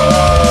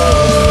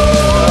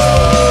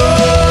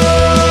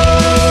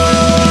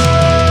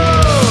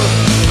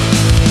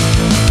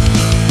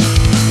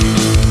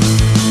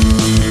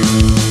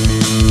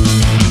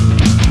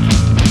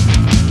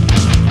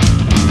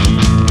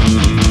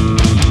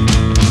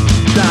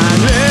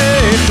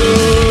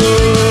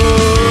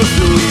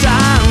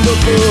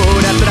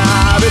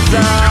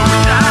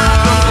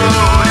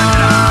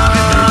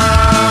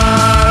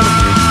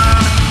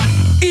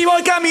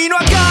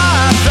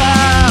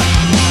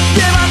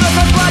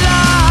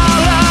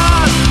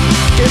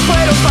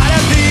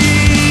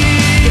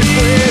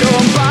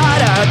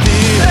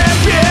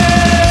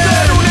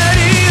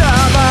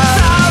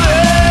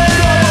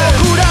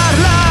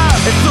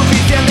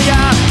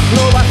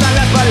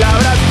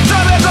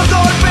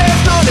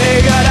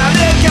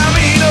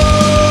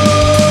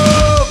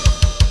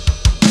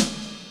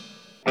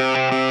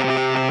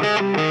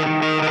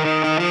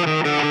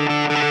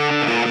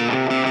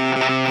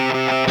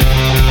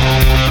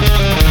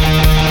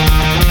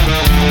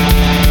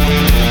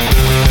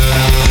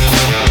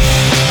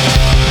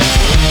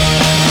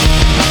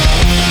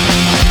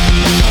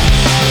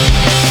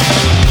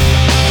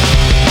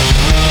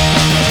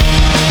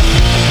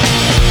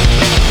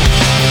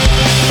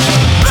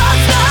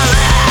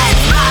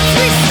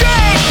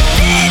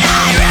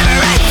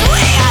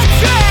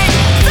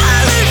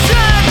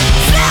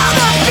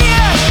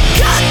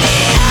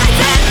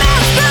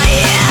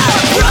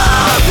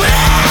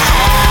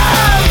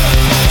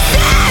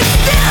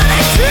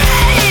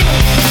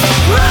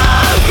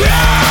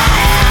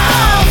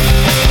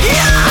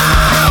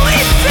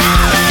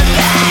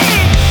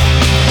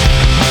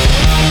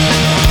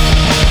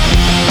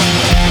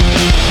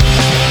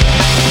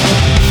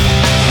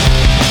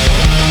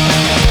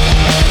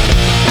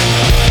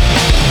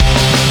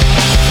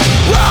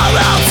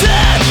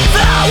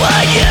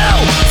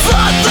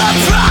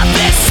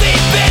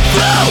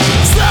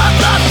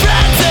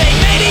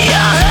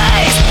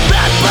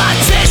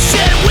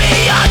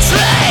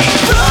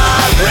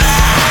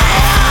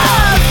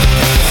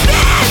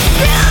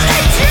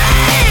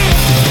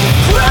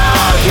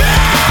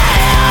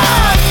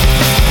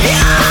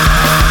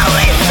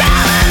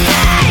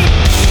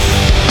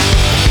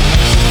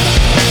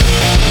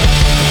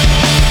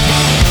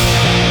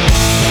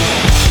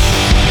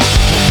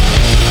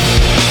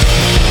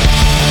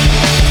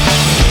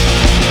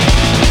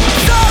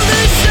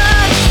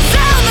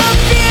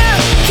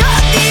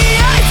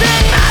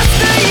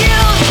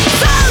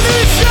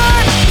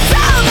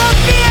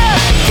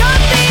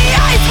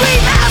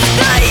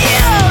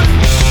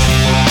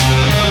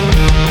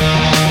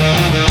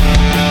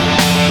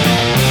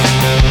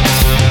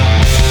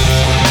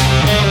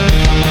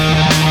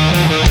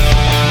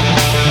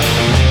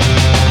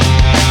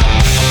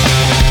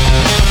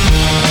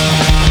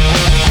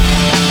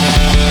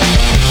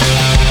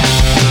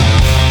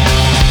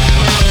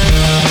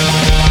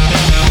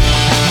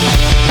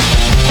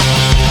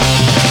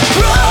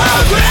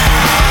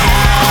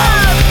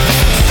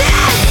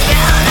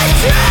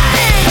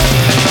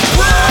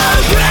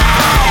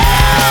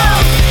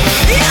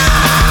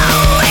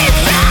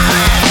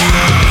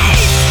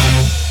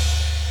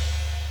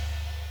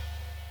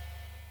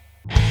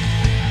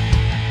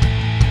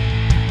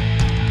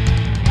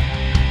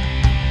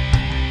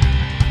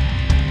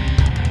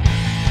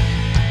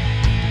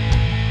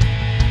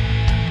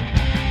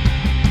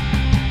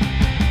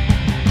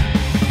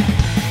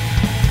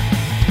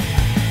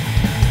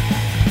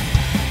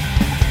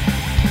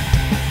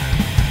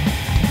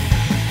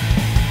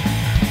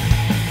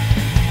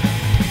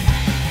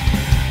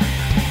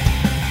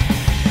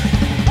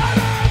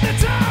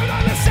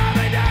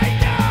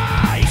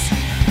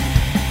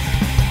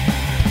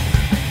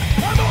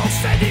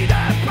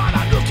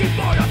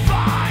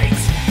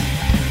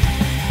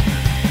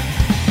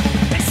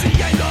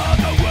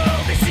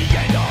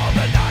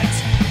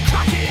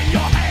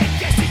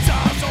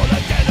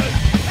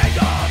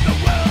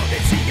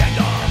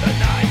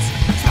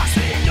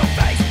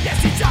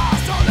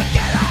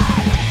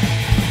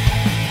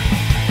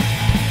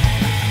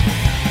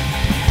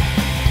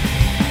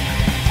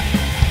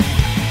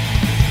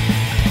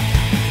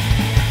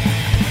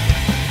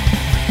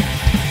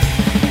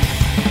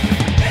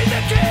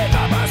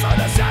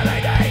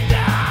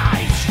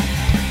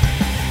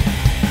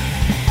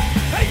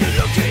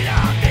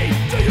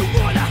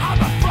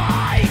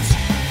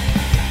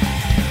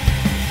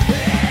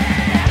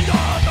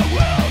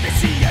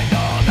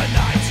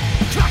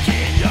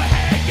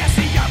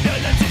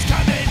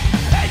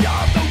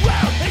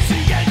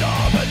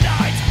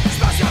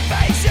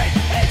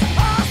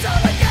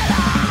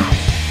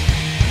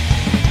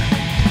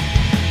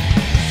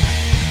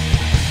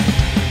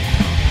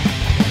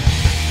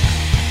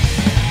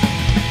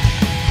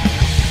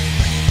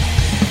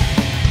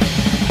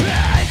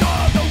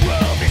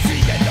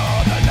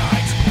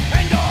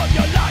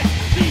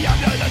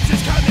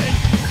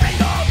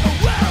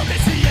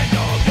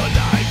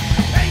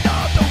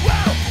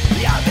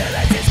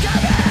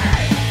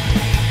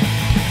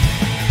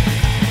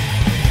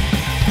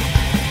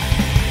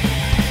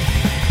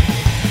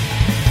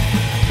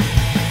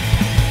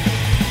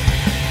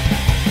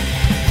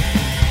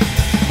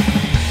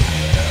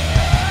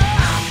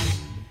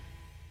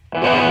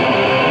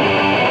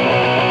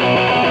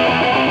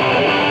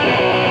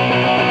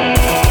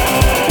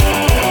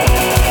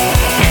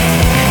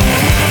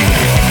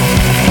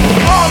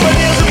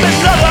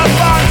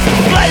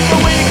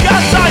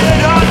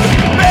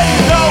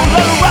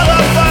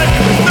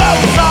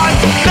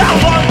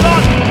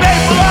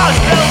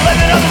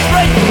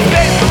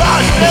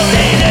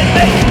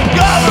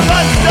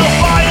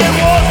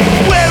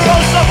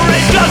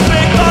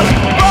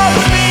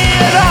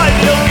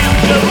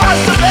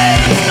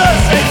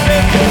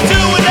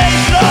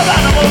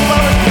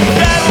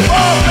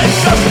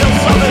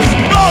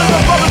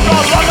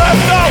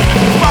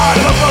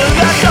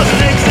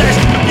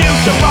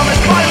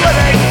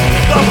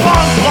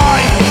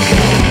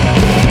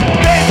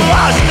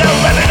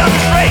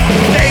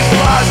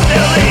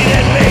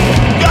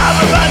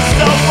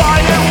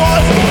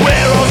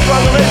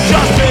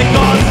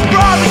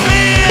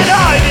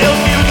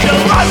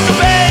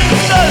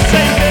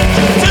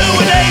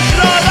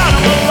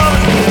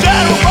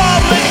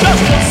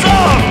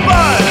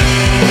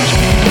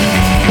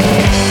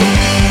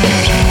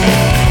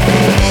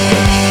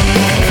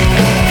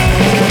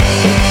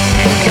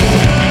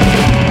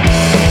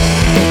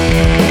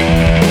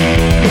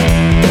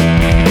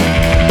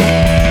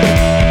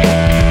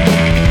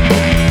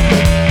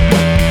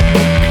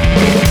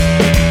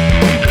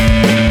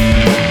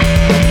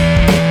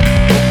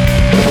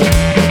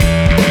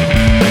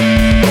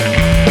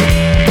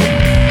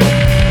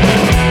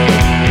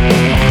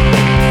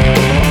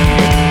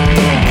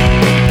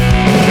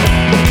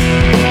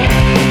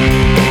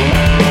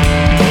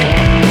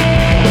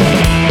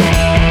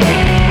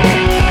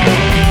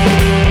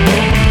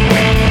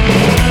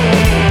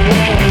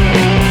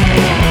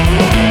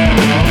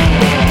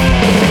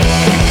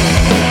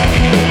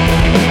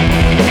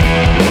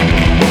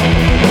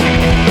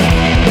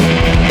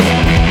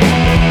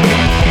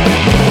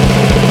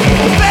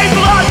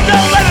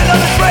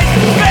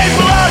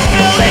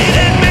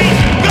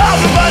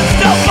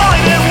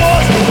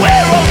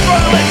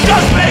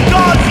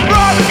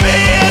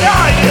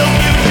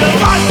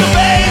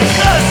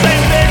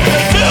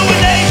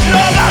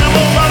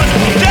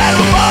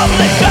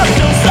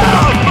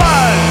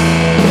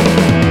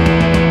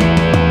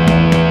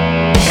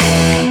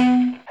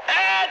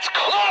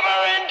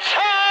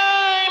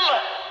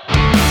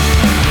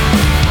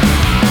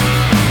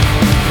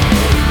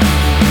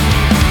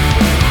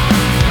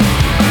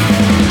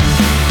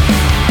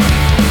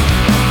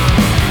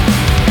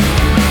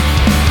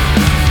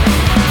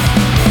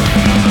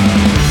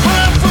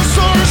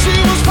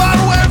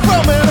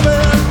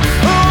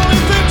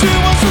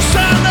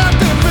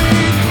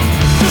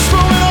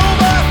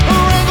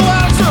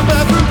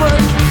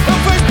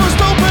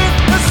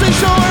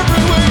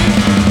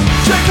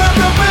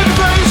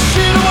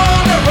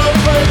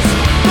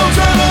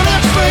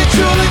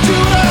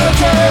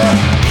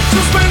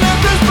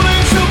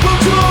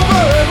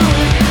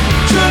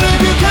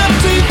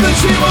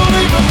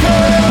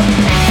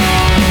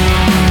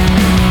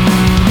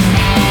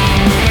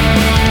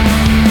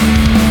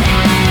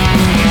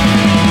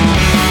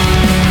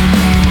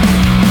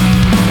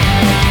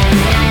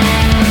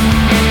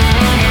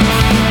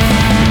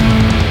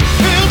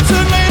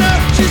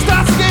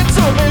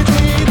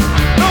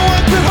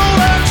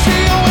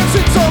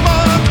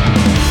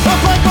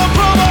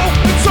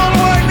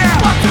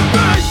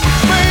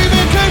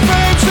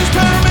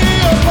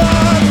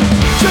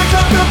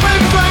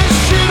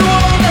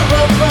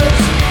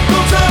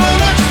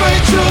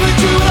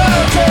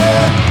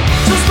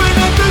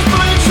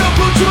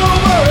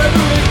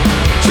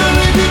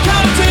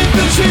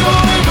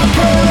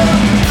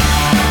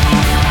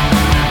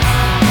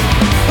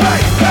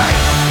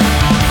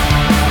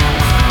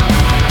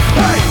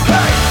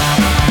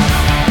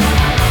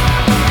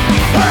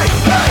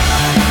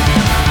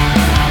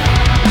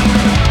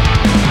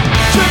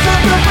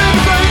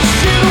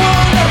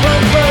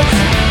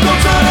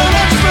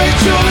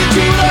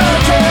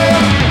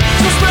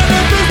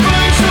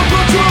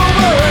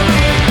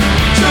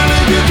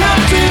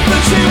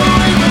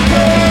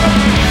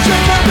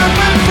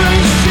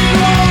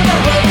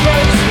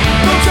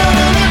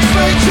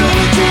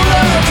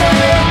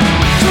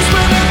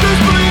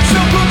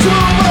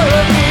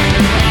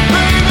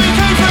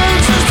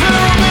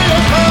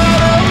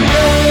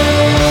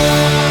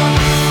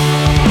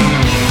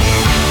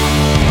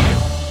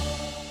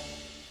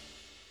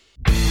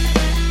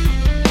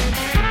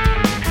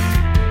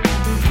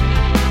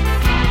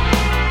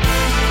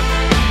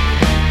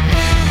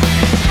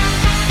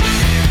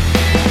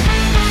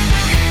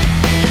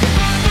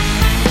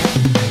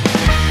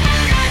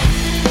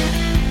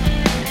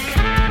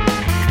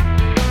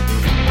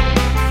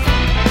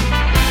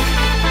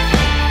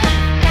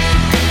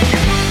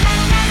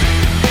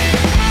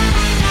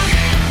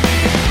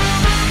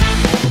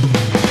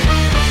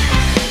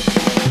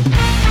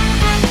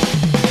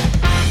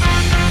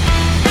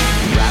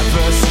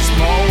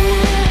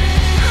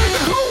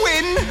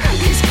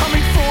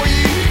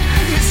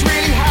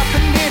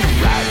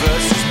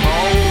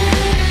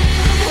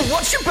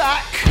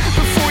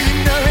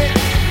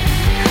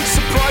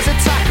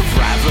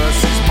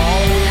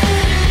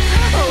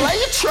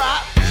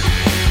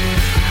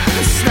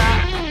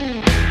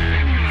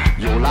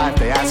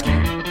 ask you,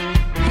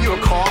 you're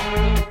a cop.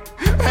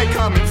 They're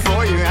coming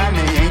for you and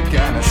they ain't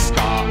gonna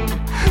stop.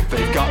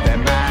 They've got their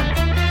man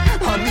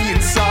on the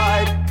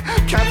inside.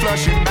 Can't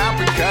flush him out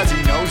because he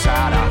knows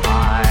how to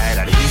hide.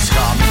 And he's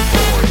coming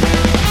for you.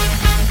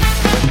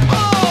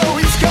 Oh,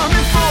 he's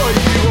coming for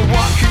you.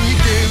 What can you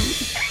do?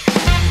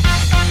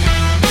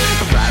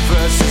 Rat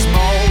versus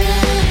mole.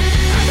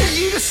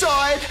 You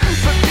decide,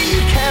 but be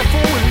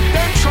careful and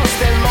don't trust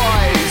their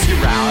lies.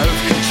 You're out of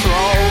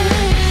control.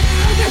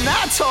 And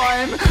that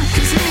time,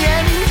 cause in the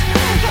end,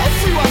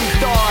 everyone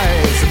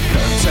dies. And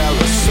don't tell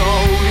a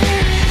soul.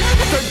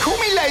 Don't call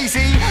me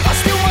lazy. I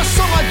steal my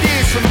song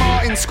ideas from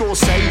Martin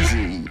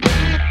Scorsese.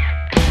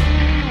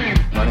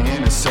 Running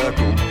in a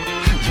circle,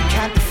 you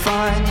can't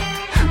define.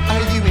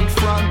 Are you in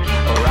front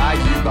or are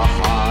you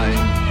behind?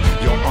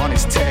 You're on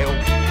his tail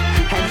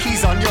and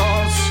he's on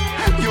yours.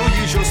 Your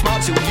usual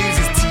smart tool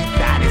uses teeth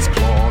and his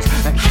claws.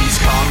 And he's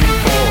coming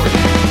for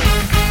you.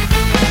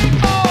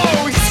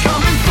 Oh, he's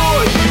coming for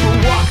you.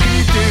 What can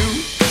you do?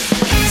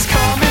 He's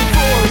coming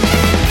for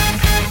you.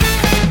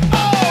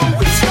 Oh,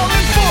 he's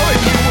coming for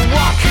you.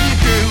 What can you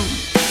do?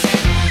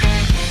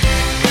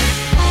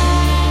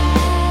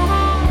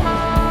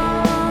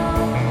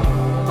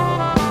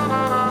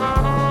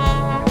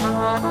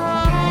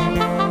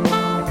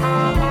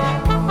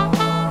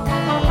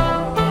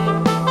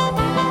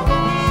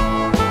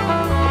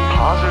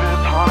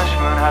 Positive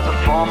punishment as a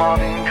form of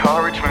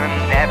encouragement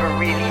never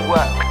really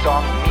worked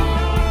on me.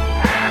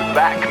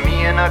 Back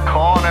me in a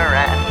corner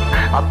and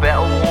I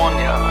better warn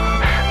ya,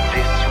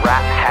 this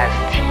rat has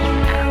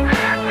teeth.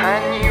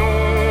 And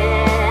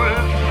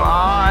you'll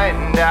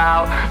find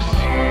out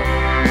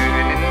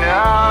soon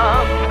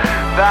enough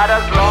that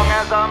as long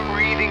as I'm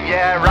breathing,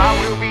 yeah, I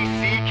will be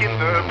seeking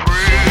the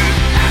proof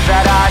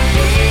that I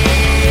need.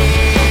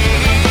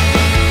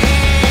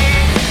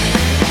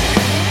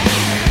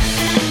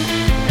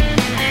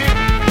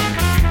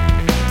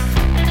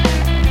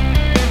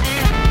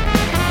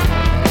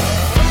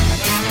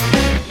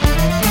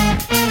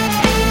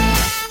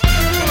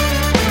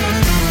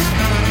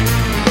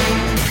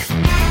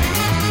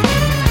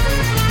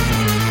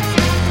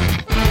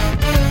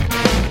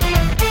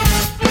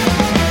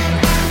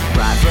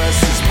 Rat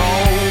versus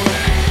mole.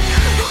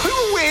 Who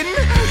will win?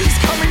 He's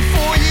coming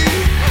for you.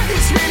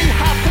 It's really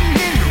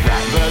happening.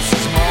 Rat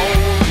versus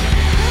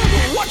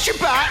mole. Watch your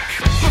back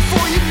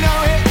before you know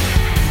it.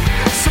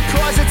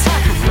 Surprise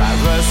attack of rat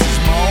versus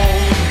mole.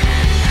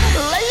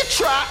 Lay a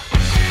trap.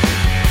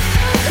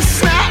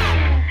 Snap.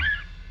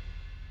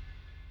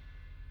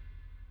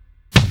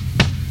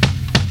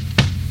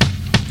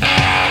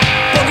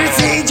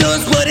 Hypocrisy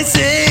just what it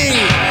seems,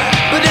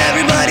 but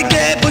everybody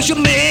can't push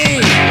on me.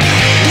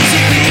 You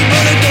see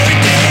people are doing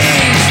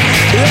things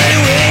right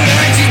away,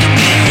 I choose to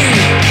be.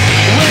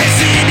 When I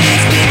see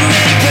these people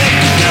ready, ready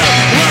to go,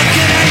 what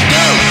can I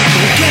do?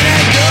 Where can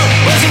I go?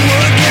 Wasn't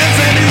working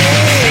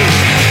family.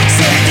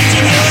 Said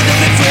teaching you don't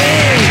be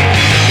free.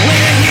 When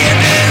I hear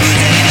the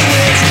rules in the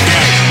ways you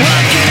take,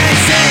 what can I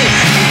say?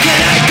 Where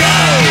can I go?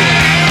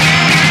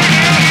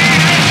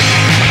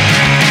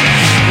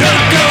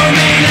 Don't call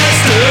me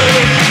Lester.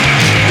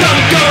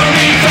 Don't call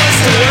me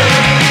faster.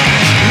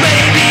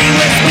 Maybe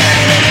what's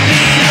better to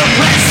be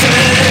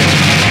arrested.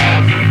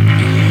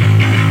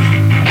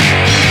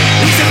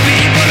 These are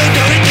people who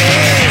don't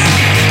this.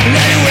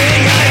 Not the way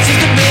I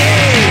choose to be.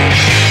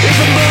 If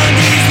I'm born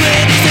this way,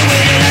 this the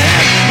way that I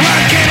am.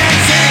 What can I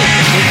say?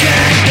 Where can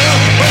I go?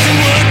 Wasn't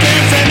working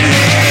in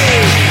family.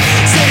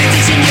 Said it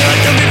teaching you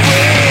don't be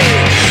free.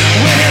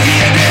 When I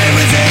hear there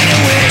was any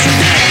way to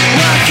die,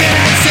 what can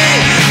I say?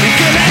 Where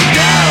can I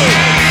go?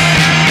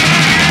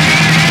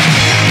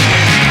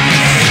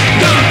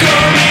 Don't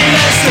call me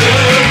Lester.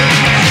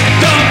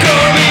 Don't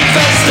call me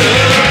faster.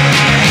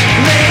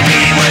 Maybe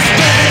what's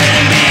better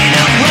than being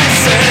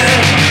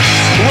arrested.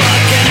 What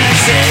can I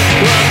say?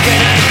 What can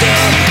I do?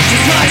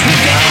 Just watch me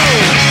go.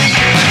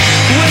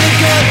 When I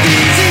got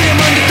these in, I'm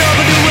on the top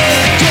of the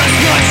world. Just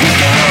watch me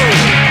go.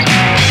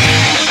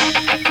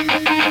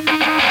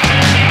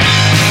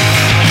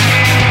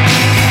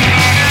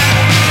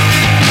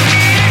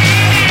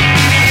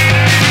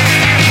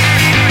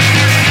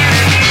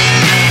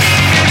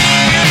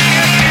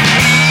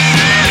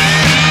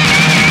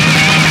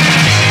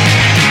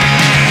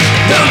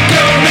 Don't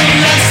call me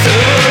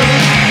Lester.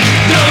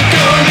 Don't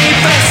call me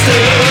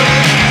faster.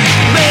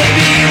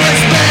 Maybe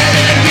what's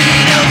better than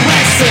being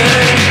arrested.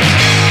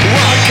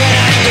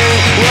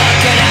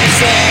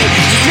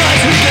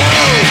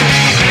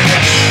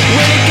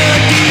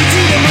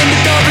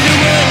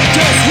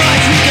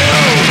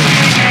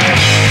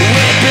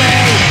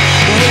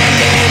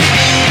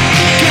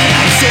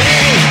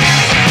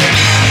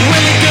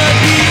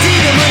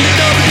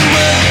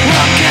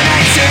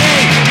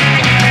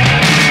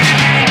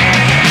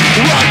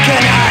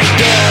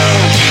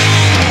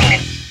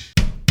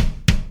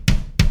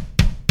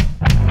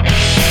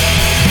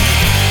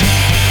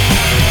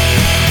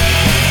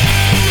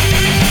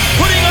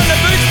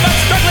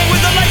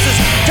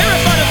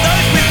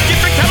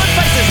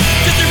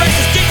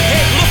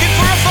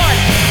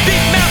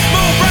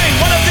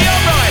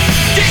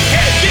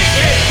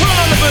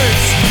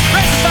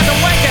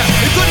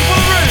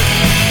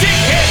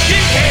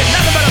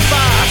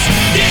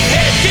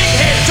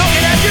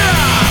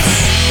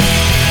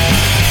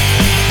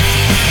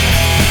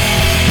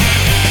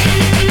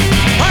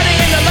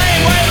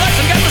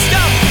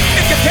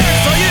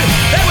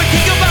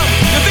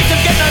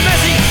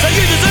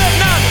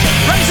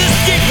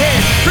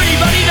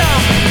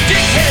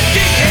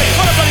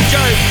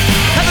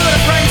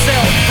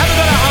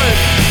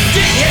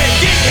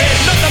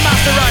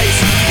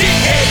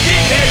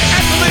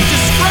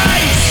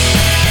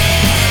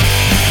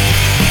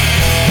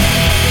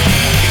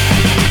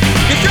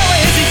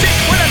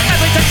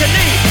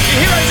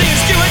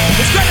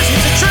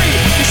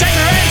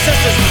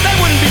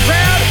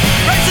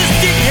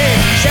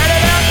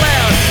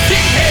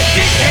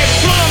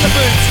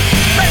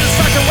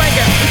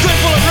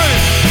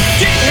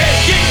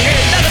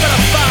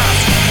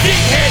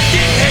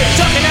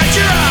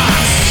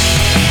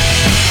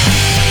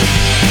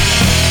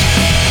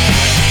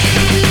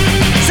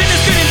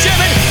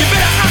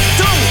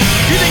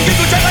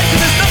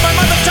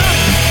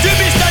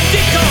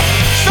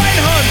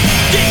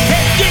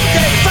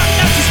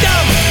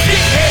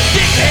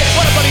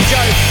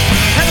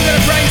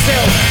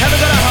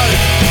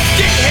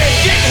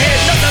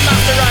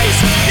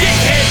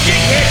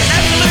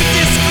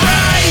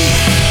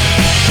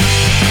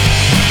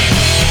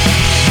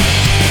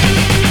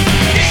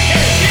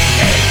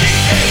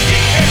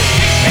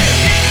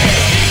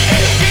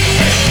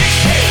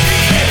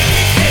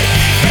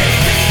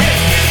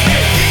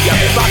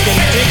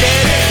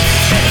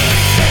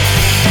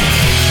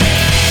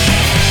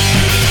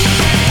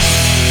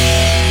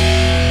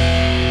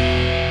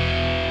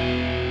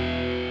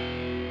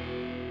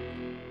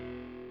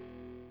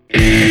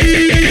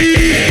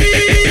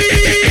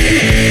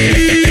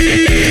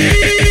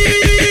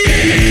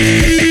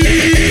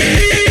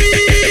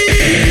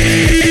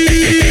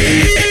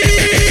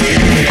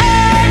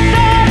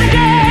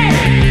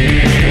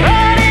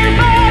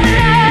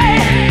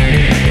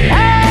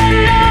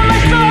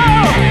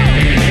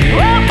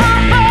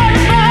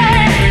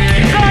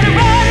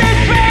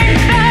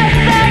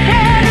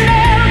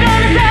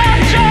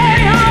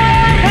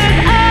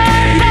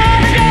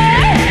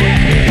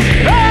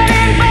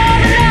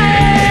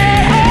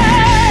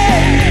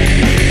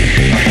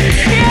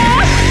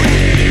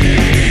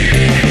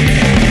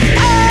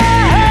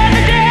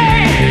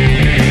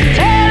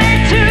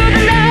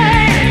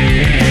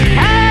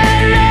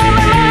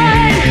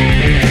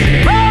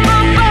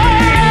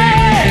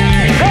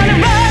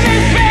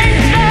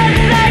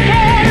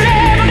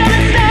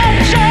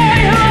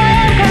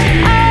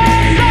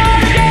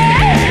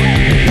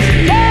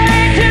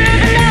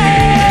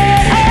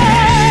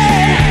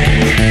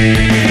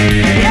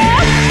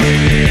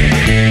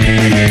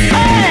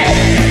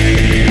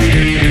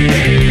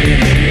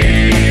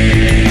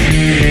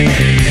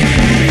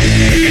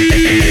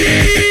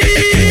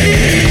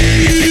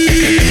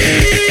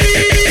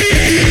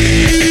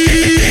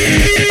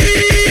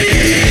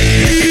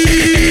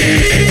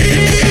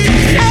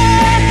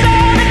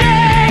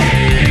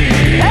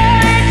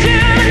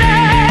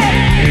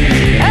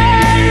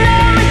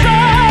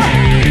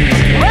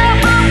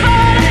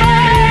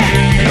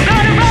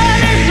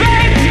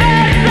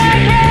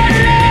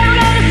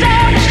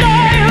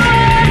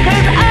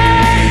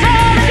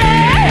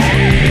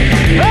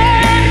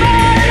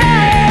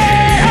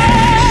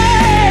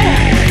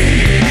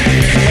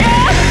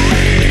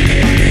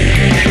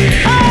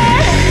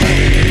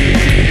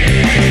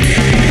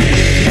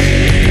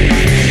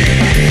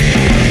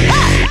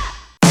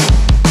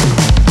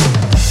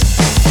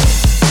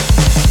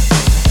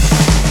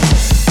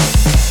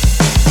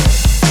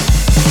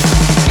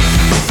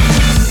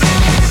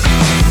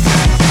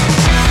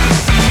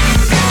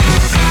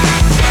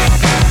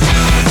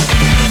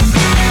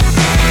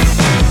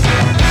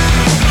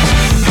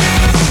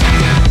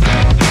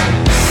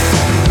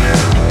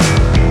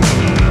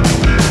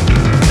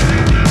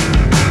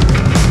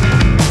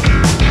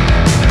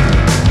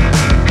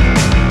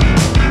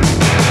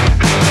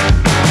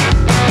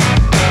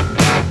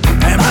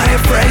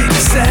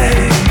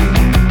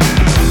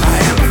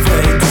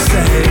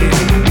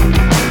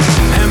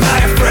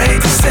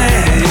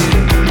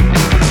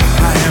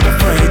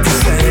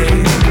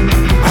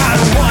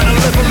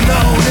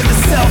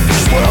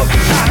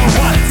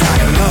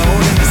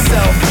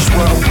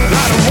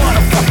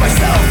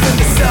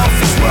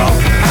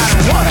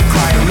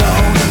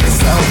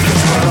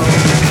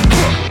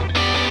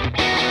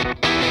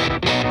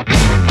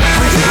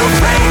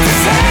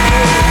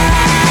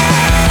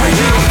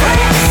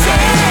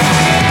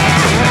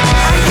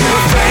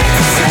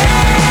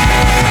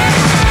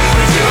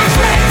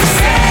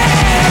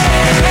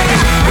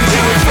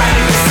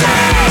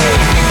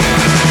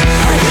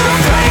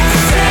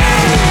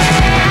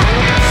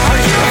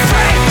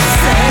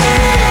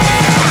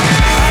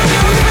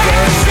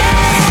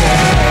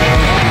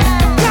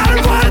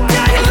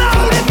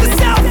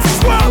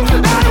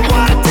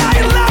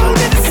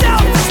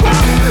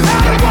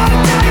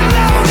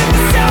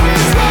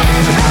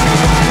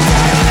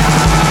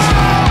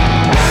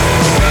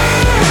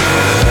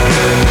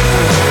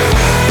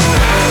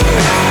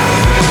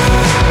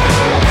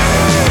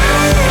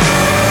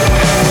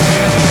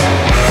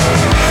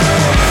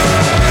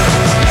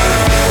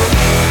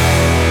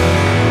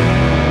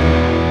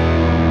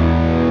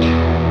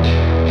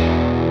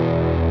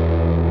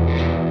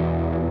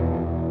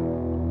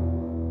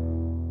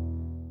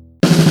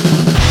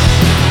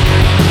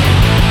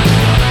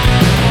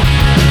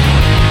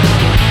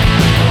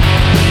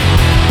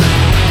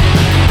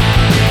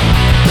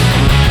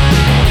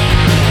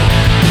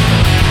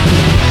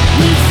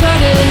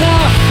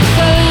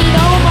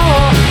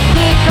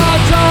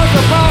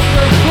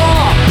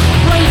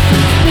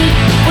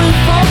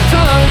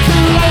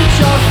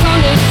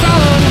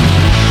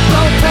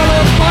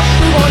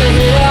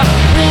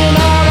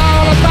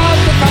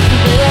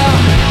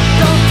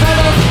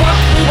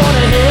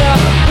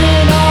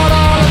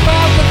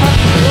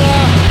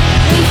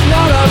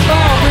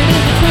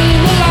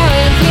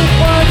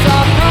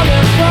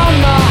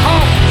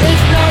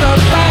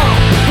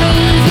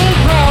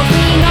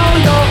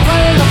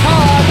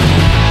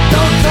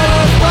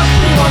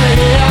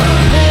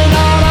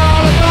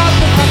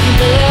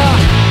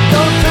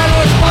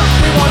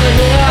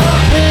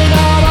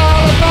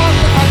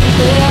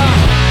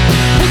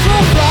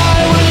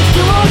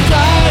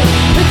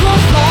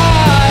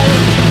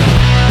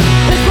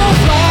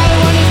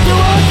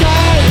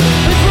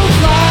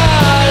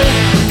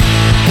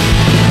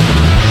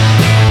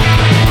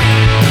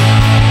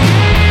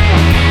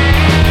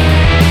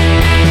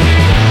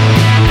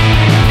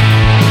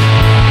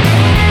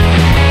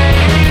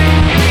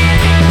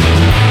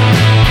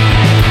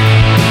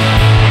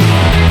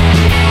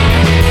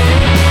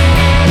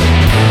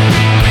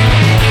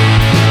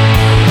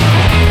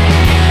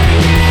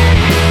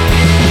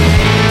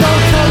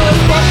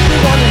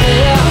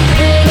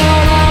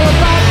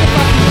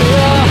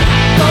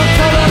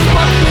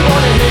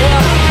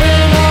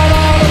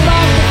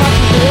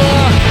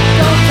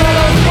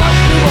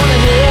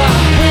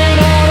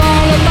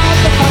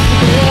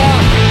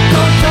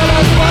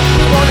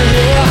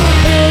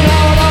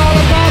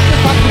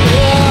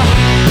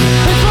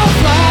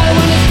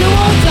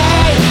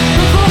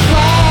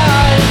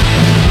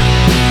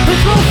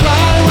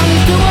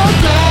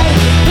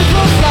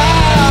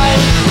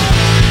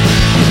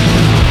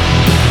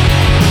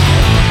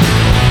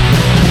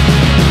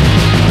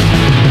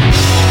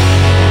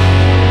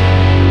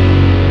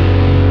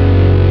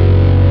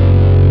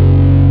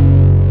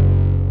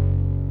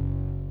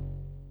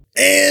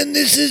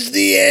 this is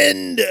the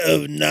end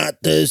of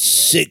Not the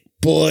Sick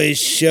Boy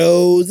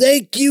Show.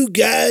 Thank you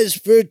guys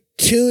for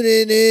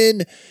tuning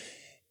in.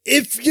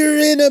 If you're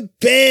in a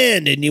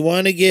band and you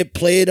want to get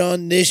played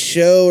on this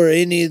show or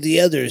any of the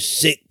other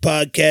Sick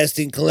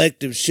Podcasting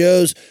Collective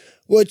shows,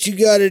 what you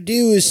got to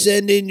do is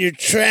send in your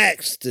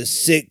tracks to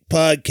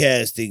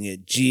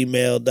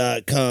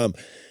sickpodcasting@gmail.com.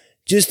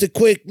 Just a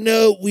quick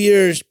note, we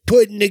are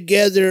putting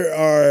together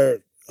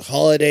our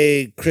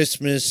holiday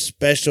Christmas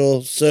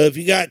special. So if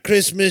you got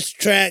Christmas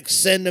tracks,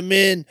 send them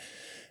in.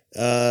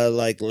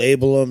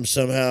 Label them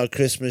somehow,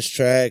 Christmas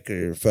track,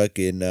 or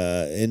fucking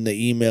in the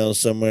email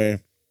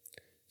somewhere.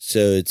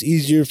 So it's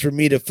easier for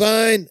me to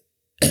find.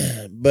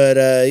 But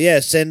yeah,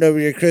 send over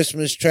your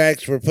Christmas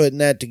tracks. We're putting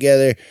that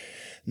together.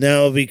 Now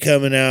it'll be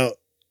coming out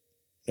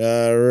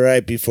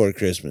right before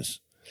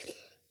Christmas.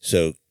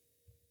 So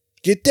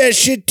get that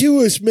shit to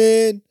us,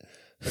 man.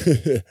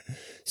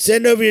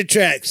 Send over your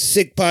tracks,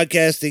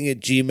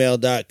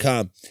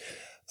 sickpodcasting@gmail.com.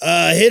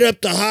 Hit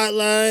up the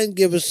hotline,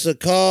 give us a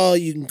call.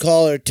 You can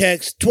call or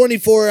text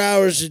 24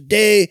 hours a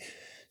day,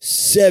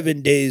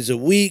 7 days a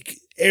week.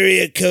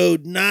 Area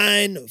code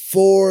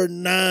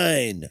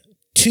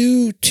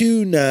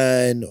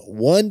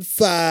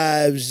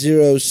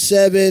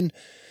 949-229-1507.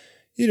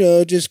 You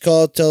know, just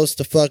call, tell us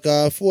to fuck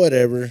off,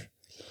 whatever.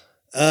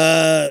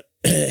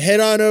 Head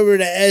on over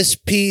to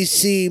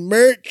SPC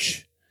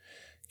merch.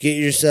 Get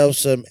yourself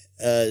some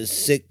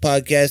Sick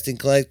Podcasting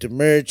Collective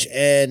merch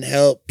and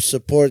help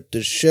support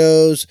the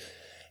shows.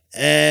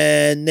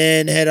 And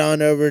then head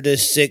on over to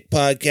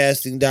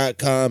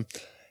sickpodcasting.com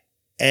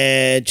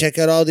and check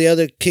out all the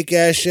other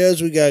kick-ass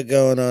shows we got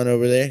going on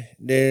over there.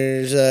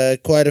 There's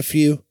quite a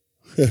few.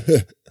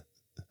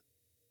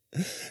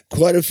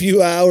 Quite a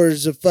few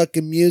hours of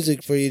fucking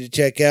music for you to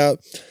check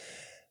out.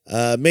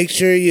 Make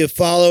sure you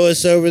follow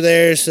us over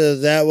there so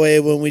that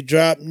way when we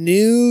drop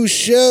new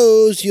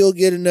shows, you'll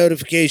get a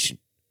notification.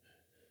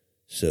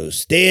 So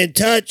stay in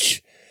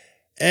touch.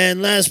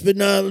 And last but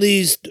not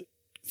least,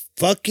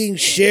 fucking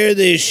share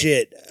this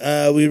shit.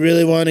 We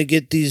really want to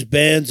get these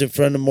bands in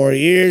front of more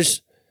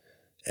ears.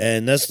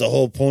 And that's the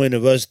whole point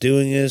of us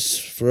doing this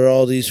for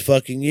all these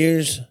fucking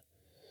years.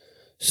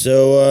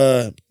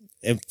 So,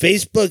 and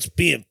Facebook's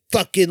being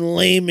fucking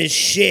lame as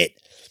shit.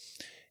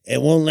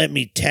 It won't let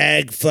me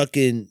tag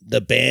fucking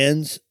the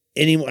bands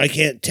anymore. I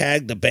can't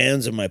tag the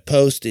bands in my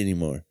post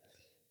anymore.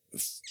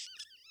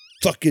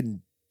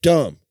 Fucking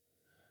dumb.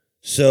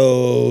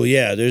 So,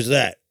 yeah, there's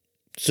that.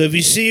 So if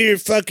you see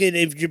if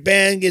your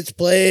band gets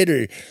played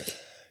or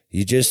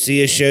you just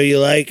see a show you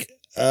like,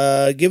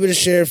 give it a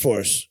share for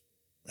us.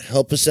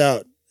 Help us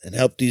out and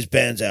help these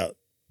bands out.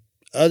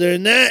 Other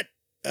than that,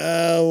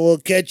 we'll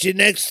catch you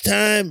next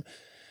time.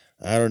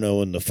 I don't know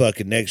when the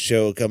fucking next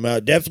show will come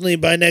out. Definitely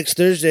by next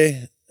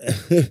Thursday.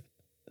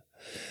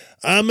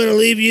 I'm going to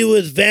leave you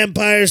with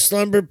Vampire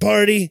Slumber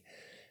Party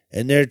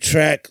and their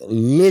track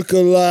Look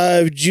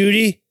Alive,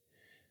 Judy.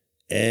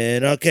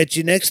 And I'll catch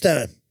you next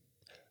time.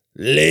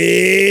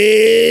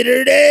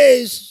 Later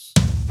days.